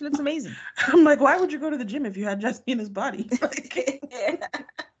great. She looks amazing. I'm like, why would you go to the gym if you had Jasmina's body? Yeah.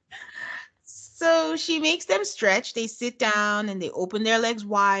 So she makes them stretch. They sit down and they open their legs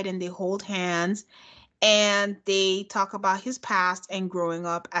wide and they hold hands and they talk about his past and growing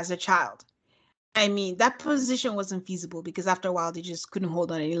up as a child. I mean, that position wasn't feasible because after a while they just couldn't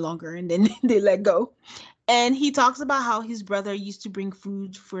hold on any longer and then they let go. And he talks about how his brother used to bring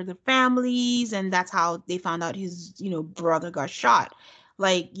food for the families, and that's how they found out his, brother got shot.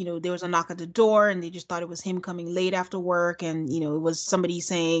 Like, there was a knock at the door and they just thought it was him coming late after work, and it was somebody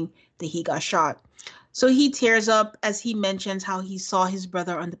saying that he got shot. So he tears up as he mentions how he saw his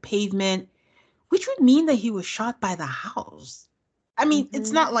brother on the pavement, which would mean that he was shot by the house. I mean, it's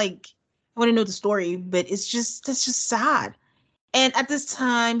Mm-hmm. not like I want to know the story, but that's just sad. And at this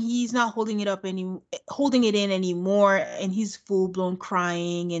time, he's not holding it in anymore, and he's full blown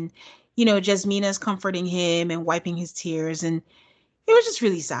crying, and Jasmina's comforting him and wiping his tears, and it was just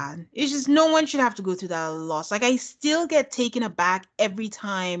really sad. It's just no one should have to go through that loss. Like I still get taken aback every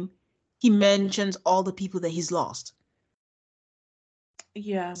time he mentions all the people that he's lost.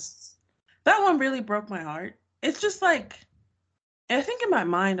 Yeah. That one really broke my heart. It's just like, I think in my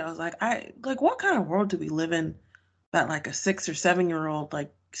mind, I was like, what kind of world do we live in that like a 6 or 7 year old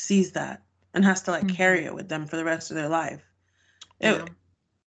like sees that and has to like Mhm. carry it with them for the rest of their life? Yeah,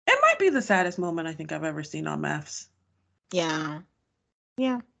 It might be the saddest moment I think I've ever seen on MAFS. yeah,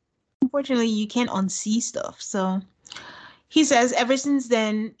 yeah. Unfortunately, you can't unsee stuff. So he says ever since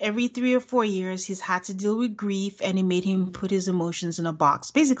then, every 3 or 4 years, he's had to deal with grief and it made him put his emotions in a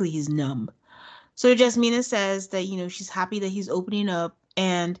box. Basically, he's numb. So Jasmina says that, she's happy that he's opening up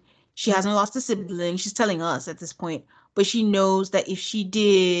and she hasn't lost a sibling. She's telling us at this point, but she knows that if she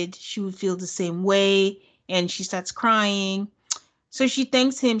did, she would feel the same way. And she starts crying. So she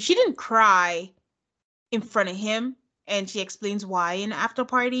thanks him. She didn't cry in front of him and she explains why in after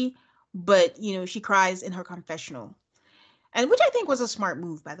party, but she cries in her confessional, and which I think was a smart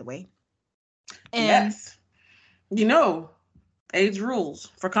move, by the way. And Yes. You know, age rules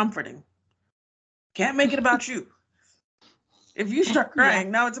for comforting. Can't make it about you. If you start yeah.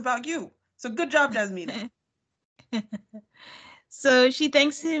 crying, now it's about you. So good job, Jasmina. So she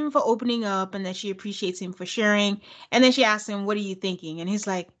thanks him for opening up and that she appreciates him for sharing. And then she asks him, "What are you thinking?" And he's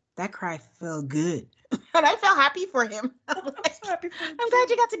like, "That cry felt good." And I felt happy for him. I'm I'm like, so happy for him I'm glad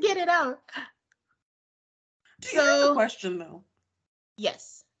you too. got to get it out. Here's a So, question though.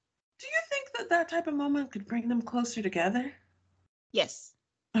 yes, Do you think that that type of moment could bring them closer together? yes.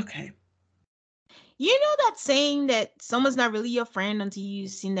 Okay. You know that saying that someone's not really your friend until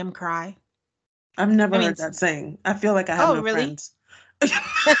you've seen them cry? I've I never mean, heard that saying. I feel like I have oh, no really? friends.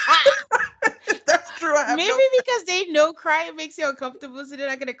 If that's true, I have Maybe no because they know crying makes you uncomfortable, so they're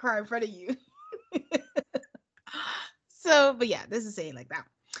not gonna cry in front of you. So, but yeah, this is saying like that.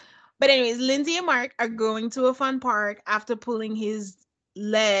 But anyways, Lindsay and Mark are going to a fun park after pulling his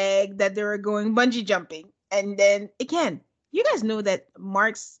leg that they were going bungee jumping. And then again, you guys know that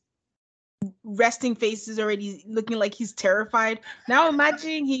Mark's resting face is already looking like he's terrified. Now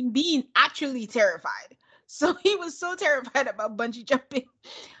imagine him being actually terrified. So he was so terrified about bungee jumping.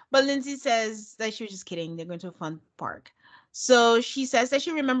 But Lindsay says that she was just kidding. They're going to a fun park. So she says that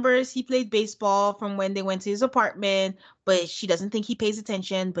she remembers he played baseball from when they went to his apartment, but she doesn't think he pays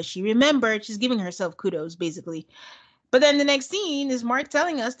attention. But she remembered, she's giving herself kudos basically. But then the next scene is Mark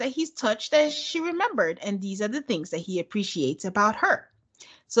telling us that he's touched that she remembered, and these are the things that he appreciates about her.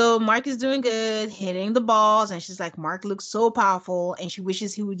 So Mark is doing good, hitting the balls, and she's like, Mark looks so powerful, and she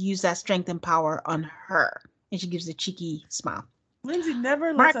wishes he would use that strength and power on her. And she gives a cheeky smile. Lindsay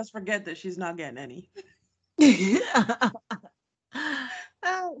never lets Mark. us forget that she's not getting any.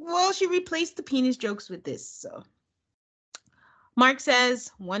 Well, she replaced the penis jokes with this. So Mark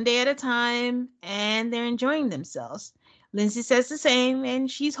says, one day at a time, and they're enjoying themselves. Lindsay says the same, and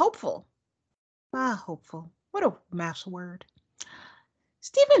she's hopeful. Hopeful. What a MAFS word.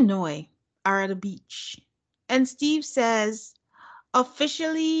 Steve and Noy are at a beach, and Steve says,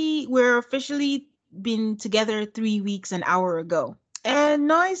 we're officially been together 3 weeks an hour ago. And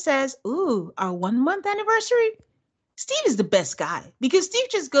Noy says, ooh, our 1 month anniversary? Steve is the best guy because Steve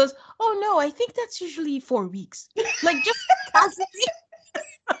just goes, oh no, I think that's usually 4 weeks. Like just casually.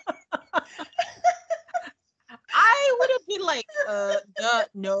 I would have been like,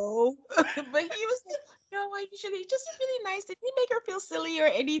 no. But he was like, no, I usually just really nice. Did he make her feel silly or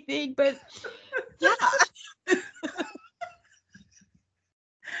anything? But yeah.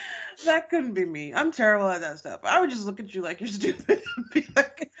 That couldn't be me. I'm terrible at that stuff. I would just look at you like you're stupid and be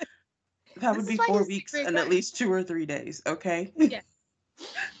like, that would be 4 weeks and at least 2 or 3 days, okay? Yeah.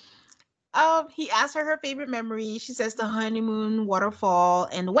 He asked her favorite memory. She says the honeymoon, waterfall,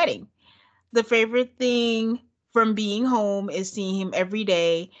 and the wedding. The favorite thing from being home is seeing him every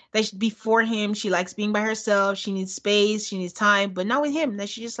day. That before him, she likes being by herself. She needs space. She needs time, but not with him. That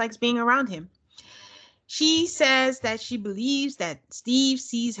she just likes being around him. She says that she believes that Steve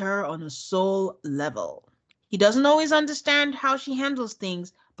sees her on a soul level. He doesn't always understand how she handles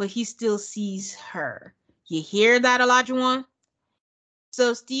things, but he still sees her. You hear that, Olajuwon?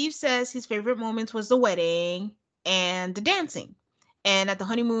 So Steve says his favorite moments was the wedding and the dancing. And at the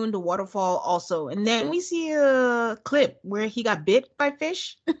honeymoon, the waterfall also. And then we see a clip where he got bit by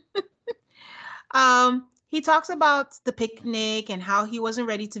fish. He talks about the picnic and how he wasn't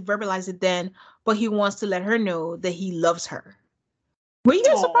ready to verbalize it then, but he wants to let her know that he loves her. Were you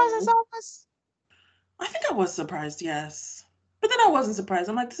guys surprised I saw this? I think I was surprised, yes. But then I wasn't surprised.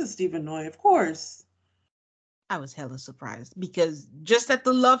 I'm like, this is Stephen Noy, of course. I was hella surprised because just at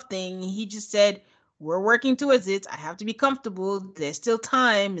the love thing, he just said, we're working towards it. I have to be comfortable. There's still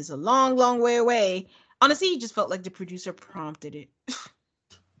time. It's a long, long way away. Honestly, he just felt like the producer prompted it.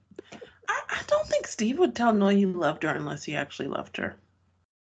 I don't think Steve would tell Noy he loved her unless he actually loved her.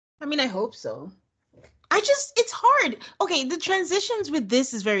 I mean, I hope so. It's hard. Okay, the transitions with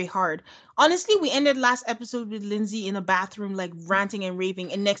this is very hard. Honestly, we ended last episode with Lindsay in a bathroom, like ranting and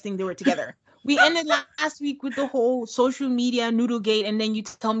raving, and next thing they were together. We ended last week with the whole social media noodlegate, and then you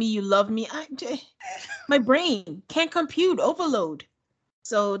tell me you love me. My brain can't compute, overload.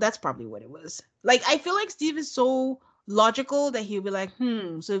 So that's probably what it was. Like, I feel like Steve is so logical that he'll be like,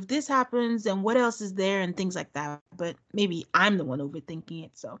 so if this happens, then what else is there, and things like that. But maybe I'm the one overthinking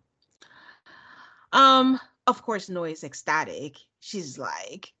it. So, of course, Noy's ecstatic. She's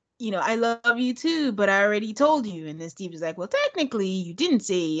like, I love you too, but I already told you. And then Steve is like, well, technically, you didn't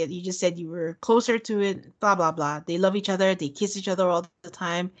say it. You just said you were closer to it, blah, blah, blah. They love each other. They kiss each other all the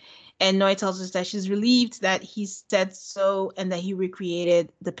time. And Noy tells us that she's relieved that he said so and that he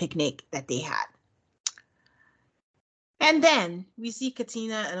recreated the picnic that they had. And then we see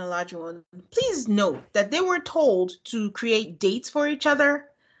Katina and Olajuwon. Please note that they were told to create dates for each other.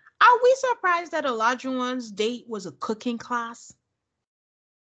 Are we surprised that Olajuwon's date was a cooking class?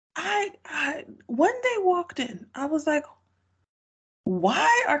 I when they walked in, I was like,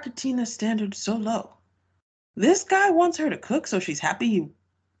 why are Katina's standards so low? This guy wants her to cook, so she's happy he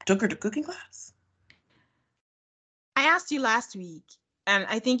took her to cooking class? I asked you last week, and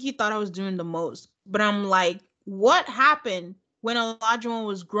I think you thought I was doing the most, but I'm like, what happened when Olajuwon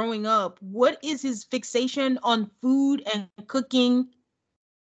was growing up? What is his fixation on food and cooking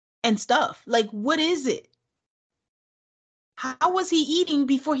and stuff? Like, what is it? How was he eating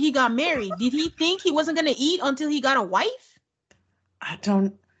before he got married? Did he think he wasn't going to eat until he got a wife? I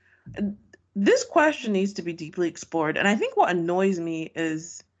don't. This question needs to be deeply explored. And I think what annoys me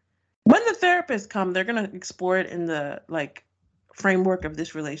is when the therapists come, they're going to explore it in the framework of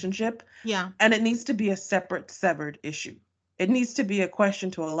this relationship. Yeah. And it needs to be a separate, severed issue. It needs to be a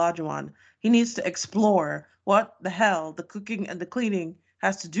question to Olajuwon. He needs to explore what the hell the cooking and the cleaning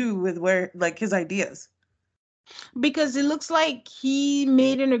has to do with his ideas. Because it looks like he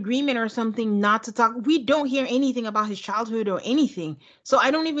made an agreement or something not to talk. We don't hear anything about his childhood or anything. So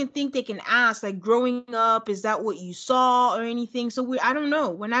I don't even think they can ask, like, growing up, is that what you saw or anything? So I don't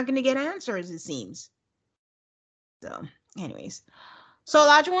know. We're not going to get answers, it seems. So anyways. So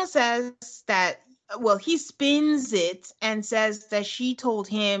Olajuwon says that well, he spins it and says that she told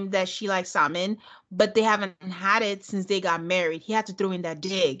him that she likes salmon, but they haven't had it since they got married. He had to throw in that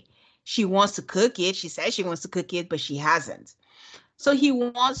dig. She wants to cook it. She says she wants to cook it, but she hasn't. So he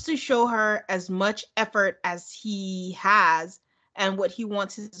wants to show her as much effort as he has and what he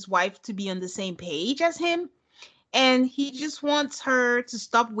wants his wife to be on the same page as him. And he just wants her to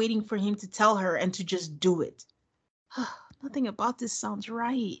stop waiting for him to tell her and to just do it. Nothing about this sounds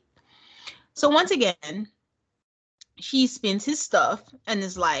right. So once again, she spins his stuff and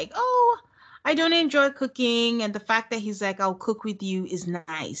is like, "Oh, I don't enjoy cooking." And the fact that he's like, "I'll cook with you" is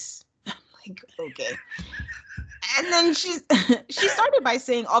nice. Like, okay. And then she started by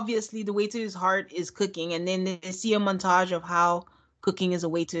saying, obviously, the way to his heart is cooking. And then they see a montage of how cooking is a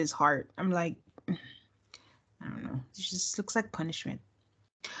way to his heart. I'm like, I don't know. It just looks like punishment.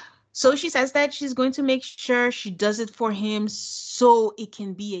 So she says that she's going to make sure she does it for him so it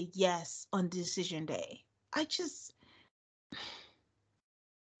can be a yes on decision day. I just,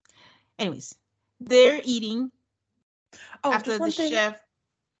 anyways, they're eating Oh, after just the one thing. chef.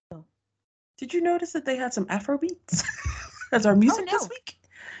 Did you notice that they had some Afro beats as our Oh music this no. week?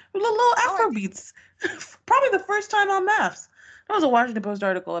 Little Oh, I Afro beats. Probably the first time on MAFS. There was a Washington Post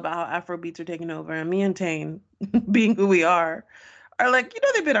article about how Afro beats are taking over, and me and Tane, being who we are like,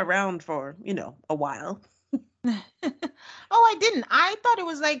 they've been around for, a while. Oh, I didn't. I thought it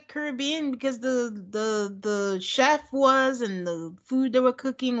was like Caribbean because the chef was and the food they were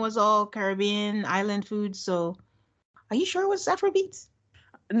cooking was all Caribbean island food. So, are you sure it was Afrobeats?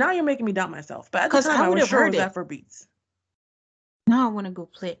 Now you're making me doubt myself. But at the Because time, I I would was have sure it heard was it. Afro beats. Now I want to go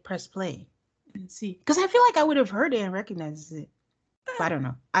press play, and see. Because I feel like I would have heard it and recognized it. But I don't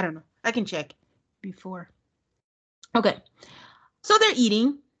know. I don't know. I can check before. Okay. So they're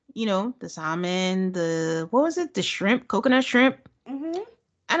eating, the salmon, what was it? The shrimp, coconut shrimp. Mm-hmm.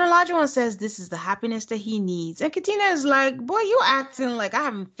 And Elijah says this is the happiness that he needs. And Katina is like, boy, you acting like I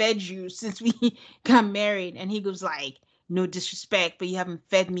haven't fed you since we got married. And he goes like, no disrespect, but you haven't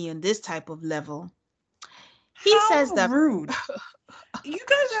fed me on this type of level. He says How that rude. You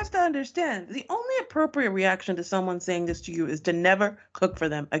guys have to understand, the only appropriate reaction to someone saying this to you is to never cook for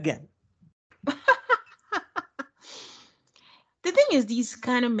them again. the thing is, these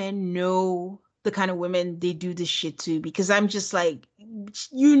kind of men know the kind of women they do this shit to, because I'm just like,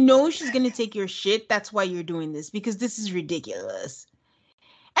 she's gonna take your shit. That's why you're doing this, because this is ridiculous.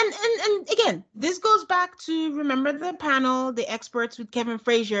 And again, this goes back to, remember the panel, the experts with Kevin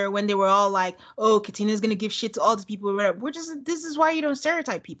Frazier, when they were all like, "Oh, Katina's gonna give shit to all these people." Whatever. This is why you don't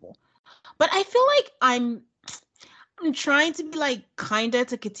stereotype people. But I feel like I'm trying to be like kinder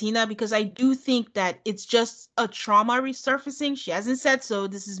to Katina, because I do think that it's just a trauma resurfacing. She hasn't said so.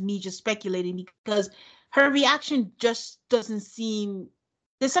 This is me just speculating, because her reaction just doesn't seem,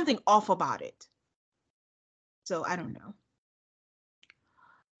 there's something off about it. So I don't know.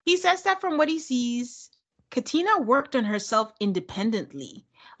 He says that from what he sees, Katina worked on herself independently.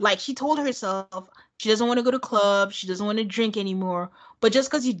 Like, she told herself she doesn't want to go to clubs, she doesn't want to drink anymore. But just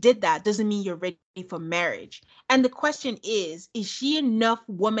because you did that doesn't mean you're ready for marriage. And the question is she enough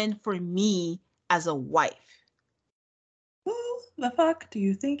woman for me as a wife? Who the fuck do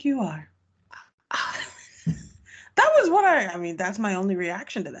you think you are? That was I mean, that's my only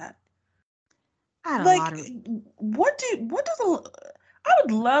reaction to that. I had a Like, lot of I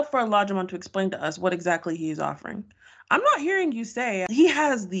would love for Olajuwon to explain to us what exactly he is offering. I'm not hearing you say he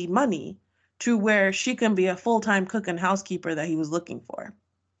has the money to where she can be a full-time cook and housekeeper that he was looking for.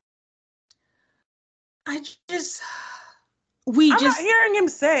 I just I'm not hearing him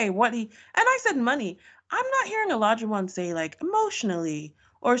say what he, and I said money. I'm not hearing Olajuwon say like emotionally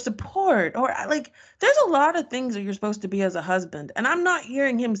or support or like there's a lot of things that you're supposed to be as a husband, and I'm not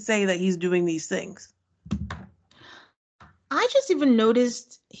hearing him say that he's doing these things. I just even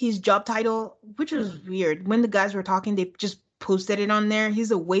noticed his job title, which was weird. When the guys were talking, they just posted it on there.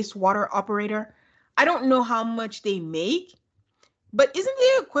 He's a wastewater operator. I don't know how much they make, but isn't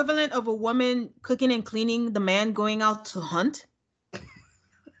the equivalent of a woman cooking and cleaning the man going out to hunt?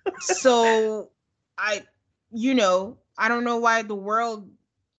 So I, I don't know why the world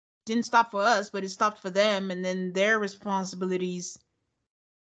didn't stop for us, but it stopped for them. And then their responsibilities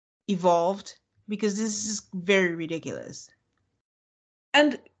evolved, because this is very ridiculous.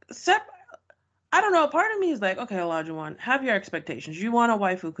 And I don't know, part of me is like, okay, Olajuwon, have your expectations. You want a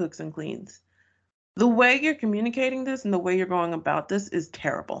wife who cooks and cleans. The way you're communicating this and the way you're going about this is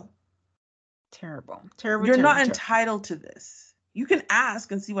terrible. Terrible. You're not entitled to this. You can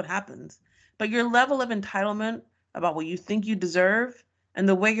ask and see what happens, but your level of entitlement about what you think you deserve and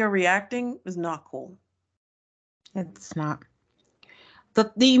the way you're reacting is not cool. It's not.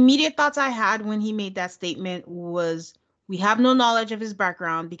 The immediate thoughts I had when he made that statement was, we have no knowledge of his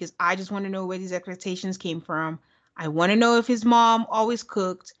background because I just want to know where these expectations came from. I want to know if his mom always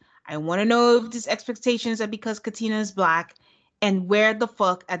cooked. I want to know if these expectations are because Katina is black, and where the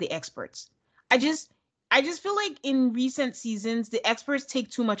fuck are the experts? I just I just feel like in recent seasons the experts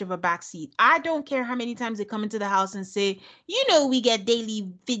take too much of a backseat. I don't care how many times they come into the house and say, we get daily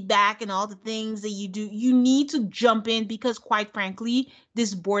feedback and all the things that you do. You need to jump in because, quite frankly,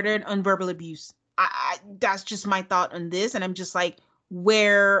 this bordered on verbal abuse. That's just my thought on this, and I'm just like,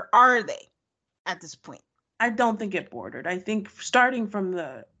 where are they at this point? I don't think it bordered. I think starting from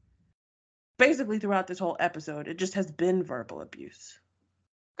basically throughout this whole episode, it just has been verbal abuse.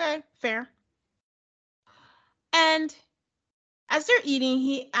 Okay, fair. And as they're eating,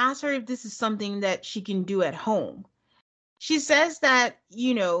 he asks her if this is something that she can do at home. She says that,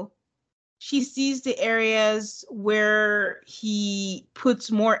 she sees the areas where he puts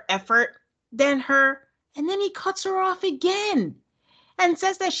more effort than her, and then he cuts her off again and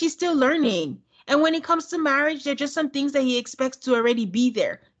says that she's still learning. And when it comes to marriage, there are just some things that he expects to already be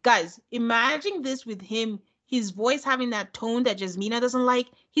there. Guys, imagine this with him, his voice having that tone that Jasmina doesn't like.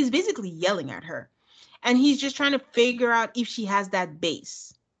 He's basically yelling at her. And he's just trying to figure out if she has that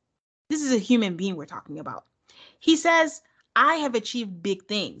base. This is a human being we're talking about. He says, I have achieved big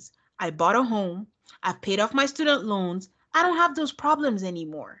things. I bought a home. I've paid off my student loans. I don't have those problems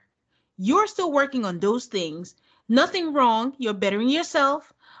anymore. You're still working on those things. Nothing wrong. You're bettering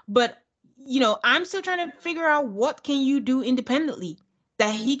yourself. But, I'm still trying to figure out what can you do independently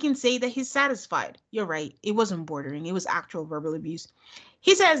that he can say that he's satisfied. You're right. It wasn't bordering. It was actual verbal abuse.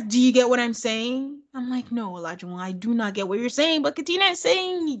 He says, do you get what I'm saying? I'm like, no, Elijah, I do not get what you're saying. But Katina is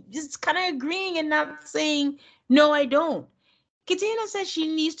saying, just kind of agreeing and not saying, no, I don't. Katina says she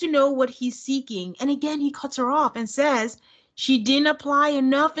needs to know what he's seeking. And again, he cuts her off and says she didn't apply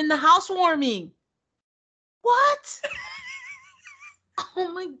enough in the housewarming. What?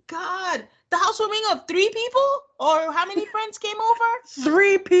 Oh my God. The housewarming of 3 people? Or how many friends came over?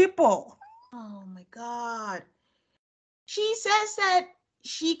 3 people. Oh my God. She says that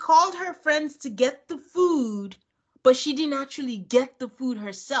she called her friends to get the food, but she didn't actually get the food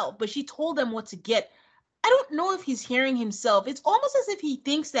herself, but she told them what to get. I don't know if he's hearing himself. It's almost as if he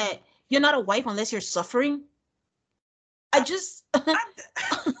thinks that you're not a wife unless you're suffering. I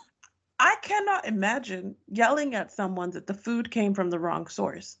cannot imagine yelling at someone that the food came from the wrong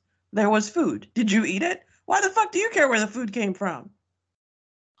source. There was food. Did you eat it? Why the fuck do you care where the food came from?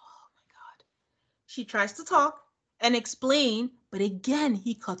 Oh my God. She tries to talk and explain, but again,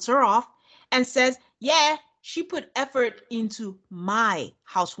 he cuts her off and says, yeah, she put effort into my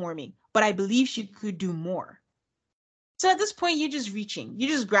housewarming, but I believe she could do more. So at this point, you're just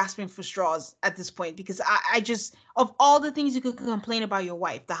grasping for straws at this point, because I just, of all the things you could complain about your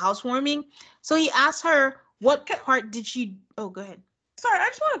wife, the housewarming. So he asked her, what part did she, oh, go ahead. Sorry, I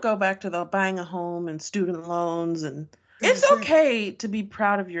just want to go back to the buying a home and student loans. And it's okay to be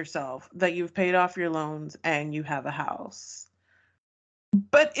proud of yourself that you've paid off your loans and you have a house.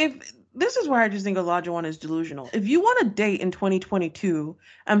 But if this is where I just think Elijah one is delusional. If you want to date in 2022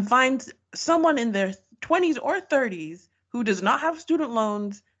 and find someone in their 20s or 30s who does not have student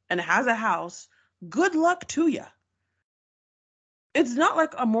loans and has a house, good luck to you. It's not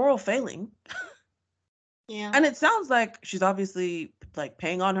like a moral failing. Yeah. And it sounds like she's obviously like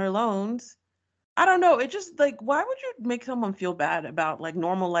paying on her loans. I don't know. It just like, why would you make someone feel bad about like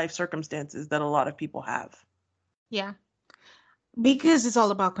normal life circumstances that a lot of people have? Yeah. Because it's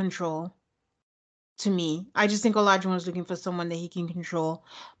all about control. To me, I just think Olajuwon is looking for someone that he can control.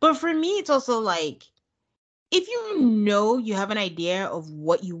 But for me, it's also like, if you have an idea of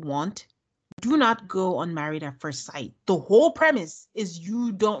what you want, do not go on Married at First Sight. The whole premise is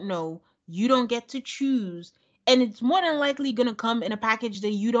you don't know, you don't get to choose, and it's more than likely going to come in a package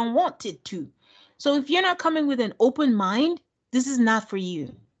that you don't want it to. So if you're not coming with an open mind, this is not for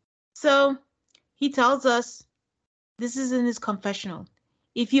you. So he tells us, this is in his confessional.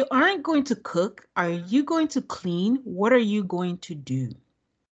 If you aren't going to cook, are you going to clean? What are you going to do?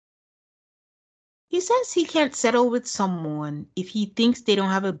 He says he can't settle with someone if he thinks they don't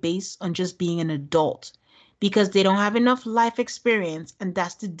have a base on just being an adult, because they don't have enough life experience, and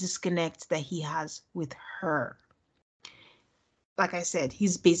that's the disconnect that he has with her. Like I said,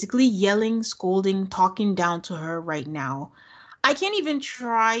 he's basically yelling, scolding, talking down to her right now. I can't even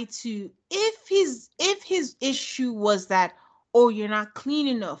try to, if his issue was that, oh, you're not clean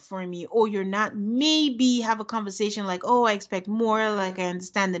enough for me, or you're not, maybe have a conversation like, oh, I expect more, like I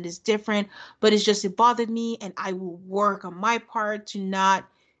understand that it's different, but it's just, it bothered me, and I will work on my part to not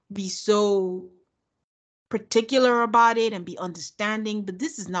be so particular about it and be understanding, but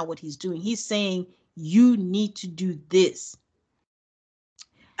this is not what he's doing. He's saying you need to do this.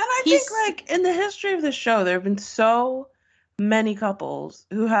 And I think, He's like, in the history of the show, there have been so many couples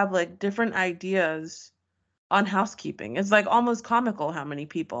who have, like, different ideas on housekeeping. It's, like, almost comical how many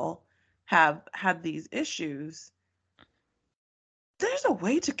people have had these issues. There's a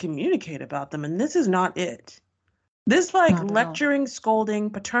way to communicate about them, and this is not it. This, like, not at all. lecturing, scolding,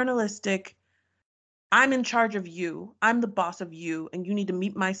 paternalistic, I'm in charge of you, I'm the boss of you, and you need to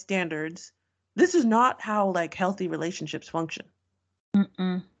meet my standards. This is not how, like, healthy relationships function.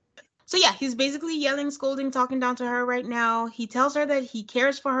 Mm-mm. So yeah, he's basically yelling, scolding, talking down to her right now. He tells her that he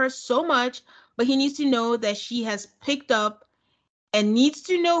cares for her so much, but he needs to know that she has picked up and needs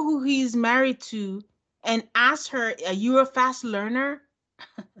to know who he's married to, and asks her, are you a fast learner?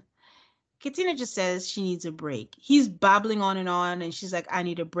 Katina just says she needs a break. He's babbling on, and she's like, I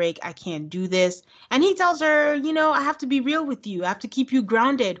need a break. I can't do this. And he tells her, I have to be real with you. I have to keep you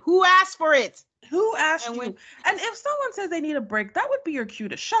grounded. Who asked for it? Who asked And you? when, And if someone says they need a break, that would be your cue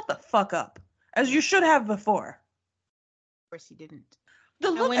to shut the fuck up, as you should have before. of course he didn't. The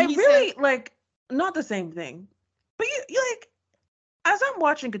And look, when I he really, says, like, not the same thing. But you like, as I'm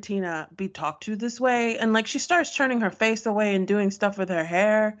watching Katina be talked to this way, and, like, she starts turning her face away and doing stuff with her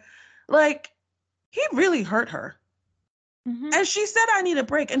hair, like, he really hurt her. mm-hmm. And she said, I need a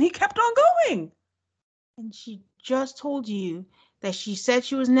break, and he kept on going. And she just told you that she said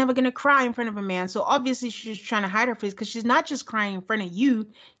she was never going to cry in front of a man. So obviously she's trying to hide her face, because she's not just crying in front of you.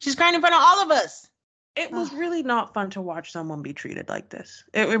 She's crying in front of all of us. It was really not fun to watch someone be treated like this.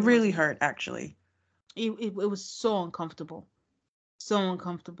 It It really wasn't. hurt, actually. It was so uncomfortable. So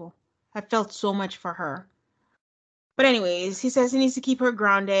uncomfortable. I felt so much for her. But anyways, he says he needs to keep her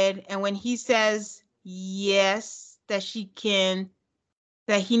grounded. And when he says yes, that he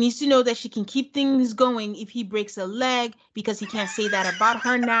needs to know that she can keep things going if he breaks a leg, because he can't say that about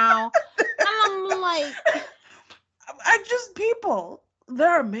her now. And I'm like, people. There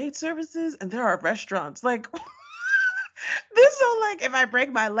are maid services and there are restaurants. Like, this is like, if I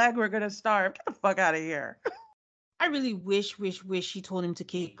break my leg, we're gonna starve. Get the fuck out of here. I really wish she told him to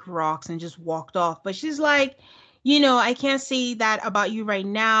kick rocks and just walked off. But she's like, I can't say that about you right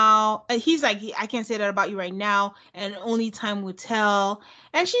now. He's like, I can't say that about you right now, and only time will tell.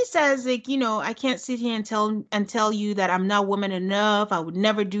 And she says, like, I can't sit here and tell you that I'm not woman enough. I would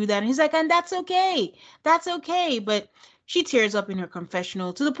never do that. And he's like, and that's okay. That's okay. But she tears up in her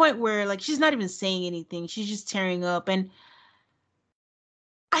confessional to the point where, like, she's not even saying anything. She's just tearing up. And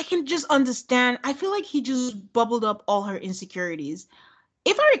I can just understand. I feel like he just bubbled up all her insecurities.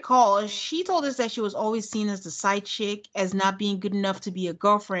 If I recall, she told us that she was always seen as the side chick, as not being good enough to be a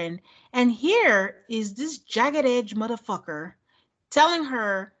girlfriend. And here is this jagged edge motherfucker telling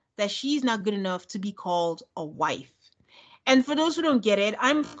her that she's not good enough to be called a wife. And for those who don't get it,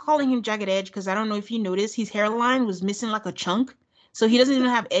 I'm calling him jagged edge because I don't know if you noticed, his hairline was missing like a chunk. So he doesn't even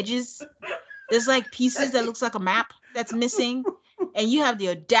have edges. There's like pieces that looks like a map that's missing. And you have the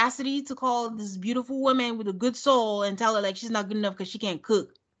audacity to call this beautiful woman with a good soul and tell her like she's not good enough because she can't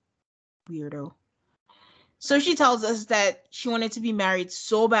cook. Weirdo. So she tells us that she wanted to be married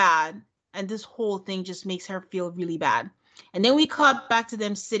so bad, and this whole thing just makes her feel really bad. And then we cut back to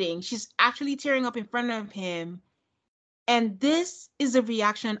them sitting. She's actually tearing up in front of him. And this is a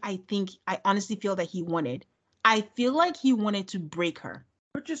reaction I honestly feel that he wanted. I feel like he wanted to break her.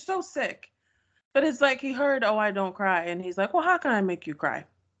 Which is so sick. But it's like he heard, oh, I don't cry. And he's like, well, how can I make you cry?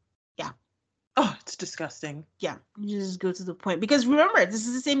 Yeah. Oh, it's disgusting. Yeah. You just go to the point. Because remember, this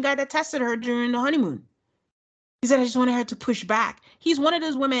is the same guy that tested her during the honeymoon. He said, I just wanted her to push back. He's one of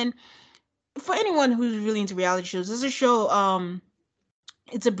those women. For anyone who's really into reality shows, there's a show,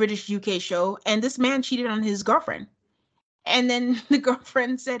 it's a British UK show, and this man cheated on his girlfriend. And then the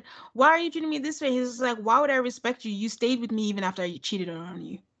girlfriend said, why are you treating me this way? He's like, why would I respect you? You stayed with me even after I cheated on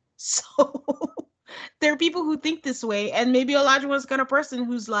you. So there are people who think this way. And maybe Elijah was the kind of person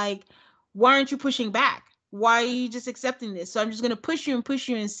who's like, why aren't you pushing back? Why are you just accepting this? So I'm just going to push you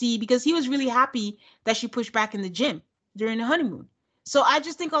and see, because he was really happy that she pushed back in the gym during the honeymoon. So I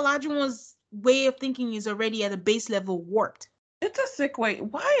just think Olajuwon's way of thinking is already at a base level warped. It's a sick way.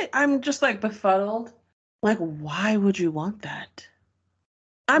 Why? I'm just like befuddled. Like, why would you want that?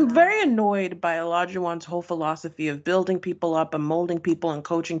 I'm very annoyed by Olajuwon's whole philosophy of building people up and molding people and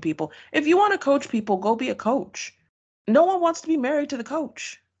coaching people. If you want to coach people, go be a coach. No one wants to be married to the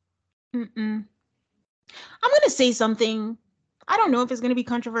coach. I'm going to say something. I don't know if it's going to be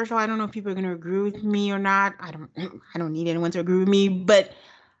controversial. I don't know if people are going to agree with me or not. I don't need anyone to agree with me, but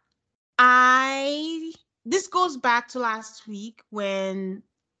this goes back to last week when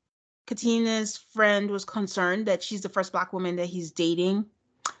Katina's friend was concerned that she's the first Black woman that he's dating.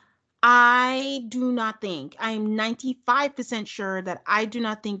 I do not think, I'm 95% sure that I do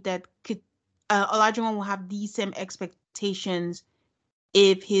not think that Olajuwon will have these same expectations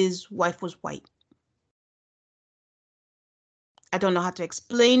if his wife was white. I don't know how to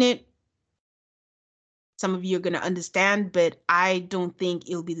explain it. Some of you are going to understand, but I don't think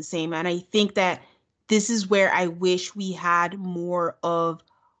it'll be the same. And I think that this is where I wish we had more of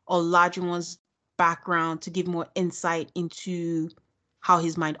Olajuwon's background to give more insight into how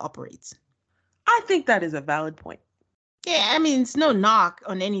his mind operates. I think that is a valid point. Yeah, I mean, it's no knock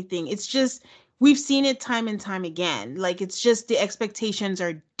on anything. It's just we've seen it time and time again. Like, it's just the expectations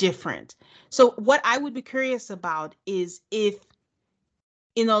are different. So what I would be curious about is if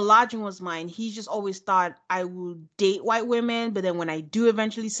in Olajuwon's mind, he just always thought I will date white women, but then when I do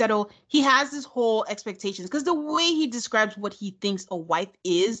eventually settle, he has this whole expectations because the way he describes what he thinks a wife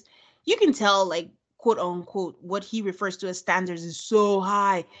is, you can tell, like, quote unquote, what he refers to as standards is so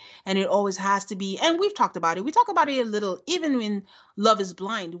high, and it always has to be. And we've talked about it. We talk about it a little, even in Love Is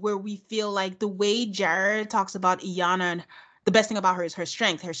Blind, where we feel like the way Jared talks about Iyanna and the best thing about her is her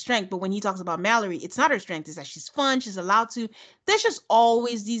strength. But when he talks about Mallory, it's not her strength. It's that she's fun. She's allowed to. There's just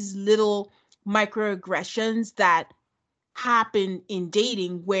always these little microaggressions that happen in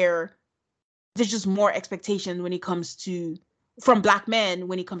dating where there's just more expectation when it comes to from Black men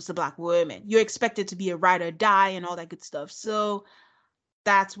when it comes to Black women. You're expected to be a ride or die and all that good stuff. So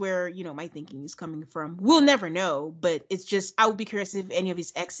that's where, you know, my thinking is coming from. We'll never know, but it's just I would be curious if any of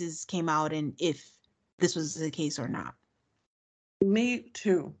his exes came out and if this was the case or not. Me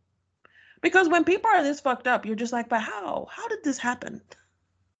too. Because when people are this fucked up, you're just like, but how? How did this happen?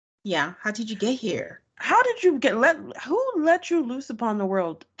 Yeah, how did you get here? How did you who let you loose upon the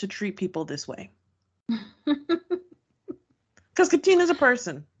world to treat people this way? Because Katina's a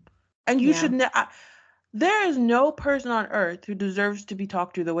person. And you should there is no person on earth who deserves to be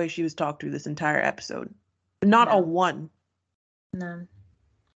talked to the way she was talked to this entire episode. Not a one. None.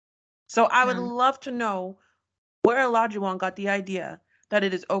 So I would love to know where Olajuwon got the idea that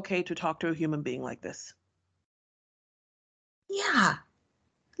it is okay to talk to a human being like this. Yeah.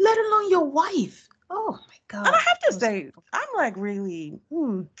 Let alone your wife. Oh my God. And I have to say, I'm like I'm really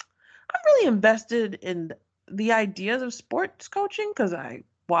invested in the ideas of sports coaching because I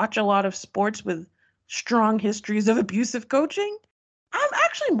watch a lot of sports with strong histories of abusive coaching. I'm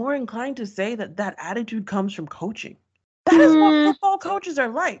actually more inclined to say that that attitude comes from coaching. That is what football coaches are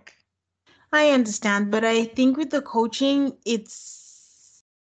like. I understand, but I think with the coaching,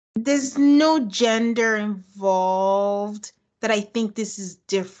 there's no gender involved that I think this is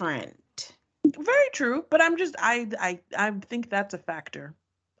different. Very true, but I think that's a factor.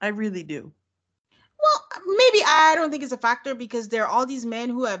 I really do. Well, maybe I don't think it's a factor because there are all these men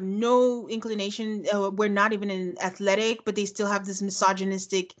who have no inclination. We're not even in athletic, but they still have this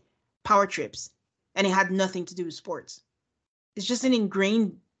misogynistic power trips, and it had nothing to do with sports. It's just an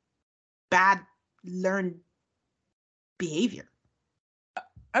ingrained, bad, learned behavior.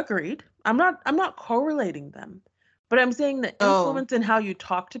 Agreed. I'm not correlating them, but I'm saying the influence in how you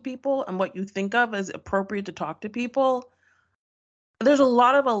talk to people and what you think of as appropriate to talk to people. There's a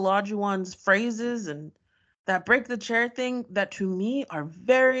lot of Olajuwon's phrases and that break the chair thing that to me are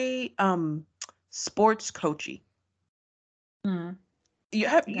very sports coachy. Mm.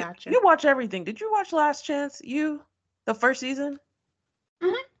 You watch everything. Did you watch Last Chance? The first season?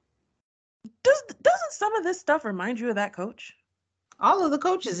 Mm-hmm. Doesn't some of this stuff remind you of that coach? All of the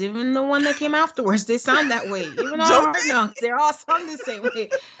coaches, even the one that came afterwards, they sound that way. Even on Hard Knocks, they're all sound the same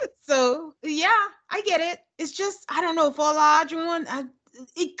way. So yeah, I get it. It's just I don't know. For Olajuwon,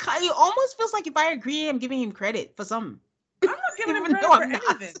 it almost feels like if I agree, I'm giving him credit for something. I'm not giving him credit for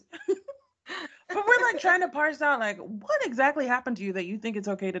anything. But we're like trying to parse out like what exactly happened to you that you think it's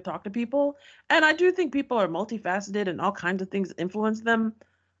okay to talk to people. And I do think people are multifaceted and all kinds of things influence them.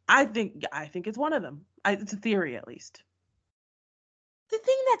 I think it's one of them. It's a theory at least. The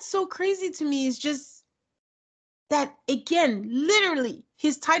thing that's so crazy to me is just that again, literally,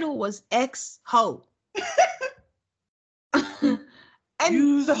 his title was ex-ho. And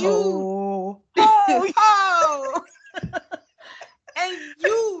use ho. Ho. And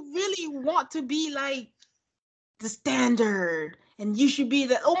you really want to be like the standard, and you should be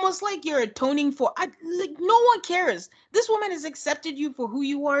almost like you're atoning for. Like no one cares. This woman has accepted you for who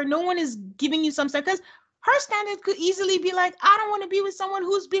you are. No one is giving you some stuff because her standard could easily be like, I don't want to be with someone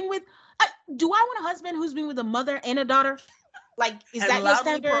who's been with. Do I want a husband who's been with a mother and a daughter? Like, is that your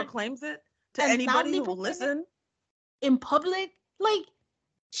standard? Proclaims it to anybody who will listen in public. Like,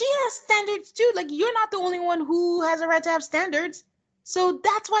 she has standards too. Like, you're not the only one who has a right to have standards. So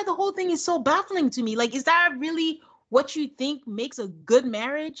that's why the whole thing is so baffling to me. Like, is that really what you think makes a good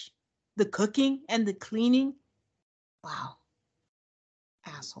marriage? The cooking and the cleaning? Wow.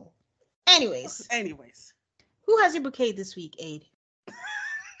 Asshole. Anyways, who has your bouquet this week, Aid?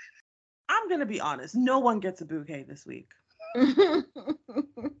 I'm going to be honest. No one gets a bouquet this week.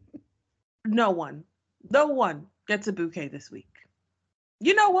 No one. No one gets a bouquet this week.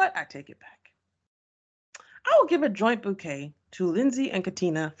 You know what? I take it back. I will give a joint bouquet to Lindsay and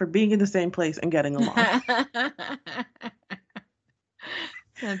Katina for being in the same place and getting along.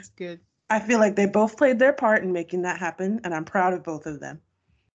 That's good. I feel like they both played their part in making that happen, and I'm proud of both of them.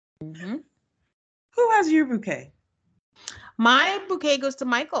 Mm-hmm. Who has your bouquet? My bouquet goes to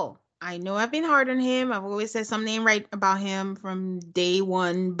Michael. I know I've been hard on him. I've always said something right about him from day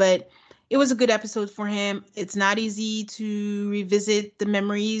one, but it was a good episode for him. It's not easy to revisit the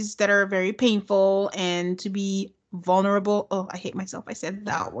memories that are very painful and to be vulnerable. Oh, I hate myself. I said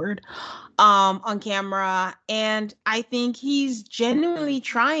that word on camera. And I think he's genuinely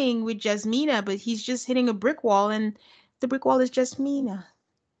trying with Jasmina, but he's just hitting a brick wall, and the brick wall is Jasmina.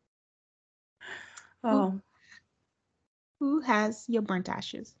 Oh. Who has your burnt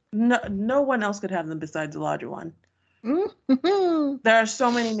ashes? No one else could have them besides Olajuwon. Mm-hmm. There are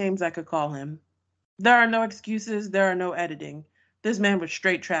so many names I could call him. There are no excuses. There are no editing. This man was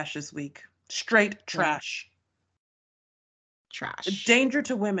straight trash this week. Straight trash. Trash. Danger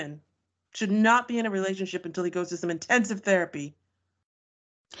to women. Should not be in a relationship until he goes to some intensive therapy.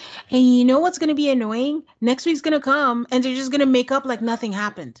 And you know what's going to be annoying? Next week's going to come and they're just going to make up like nothing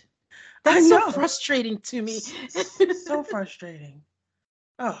happened. That's so frustrating to me. So frustrating.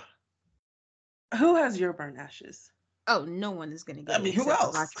 Oh. Who has your burnt ashes? Oh, no one is going to get it. I mean, who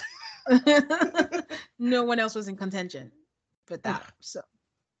else? No one else was in contention but that. So.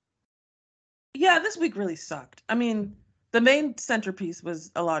 Yeah, this week really sucked. I mean, the main centerpiece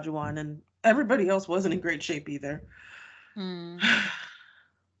was Olajuwon, and everybody else wasn't in great shape either. All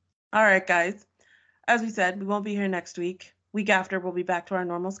right, guys. As we said, we won't be here next week. Week after, we'll be back to our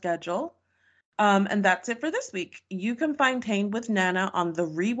normal schedule. And that's it for this week. You can find Tane with Nana on the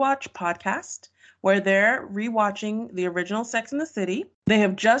Rewatch podcast, where they're rewatching the original Sex and the City. They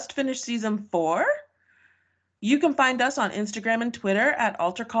have just finished season 4. You can find us on Instagram and Twitter at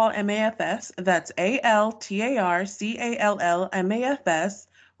AltarCallMAFS. That's ALTARCALLMAFS.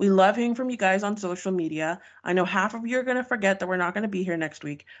 We love hearing from you guys on social media. I know half of you are going to forget that we're not going to be here next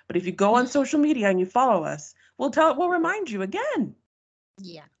week, but if you go on social media and you follow us, we'll remind you again.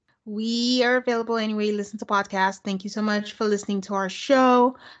 Yeah. We are available anywhere you listen to podcasts. Thank you so much for listening to our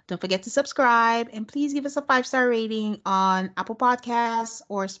show. Don't forget to subscribe, and please give us a 5-star rating on Apple Podcasts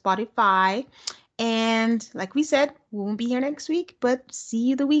or Spotify. And like we said, we won't be here next week, but see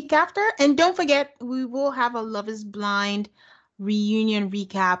you the week after. And don't forget, we will have a Love is Blind reunion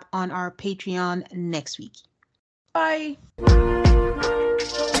recap on our Patreon next week. Bye.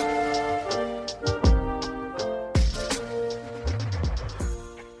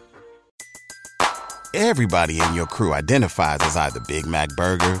 Everybody in your crew identifies as either Big Mac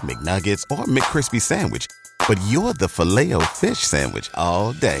Burger, McNuggets, or McCrispy Sandwich. But you're the Filet-O-Fish Sandwich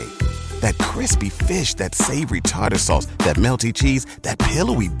all day. That crispy fish, that savory tartar sauce, that melty cheese, that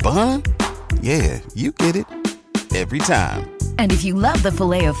pillowy bun. Yeah, you get it. Every time. And if you love the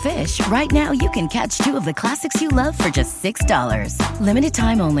Filet-O-Fish, right now you can catch 2 of the classics you love for just $6. Limited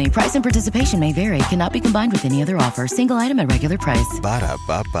time only. Price and participation may vary. Cannot be combined with any other offer. Single item at regular price.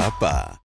 Ba-da-ba-ba-ba.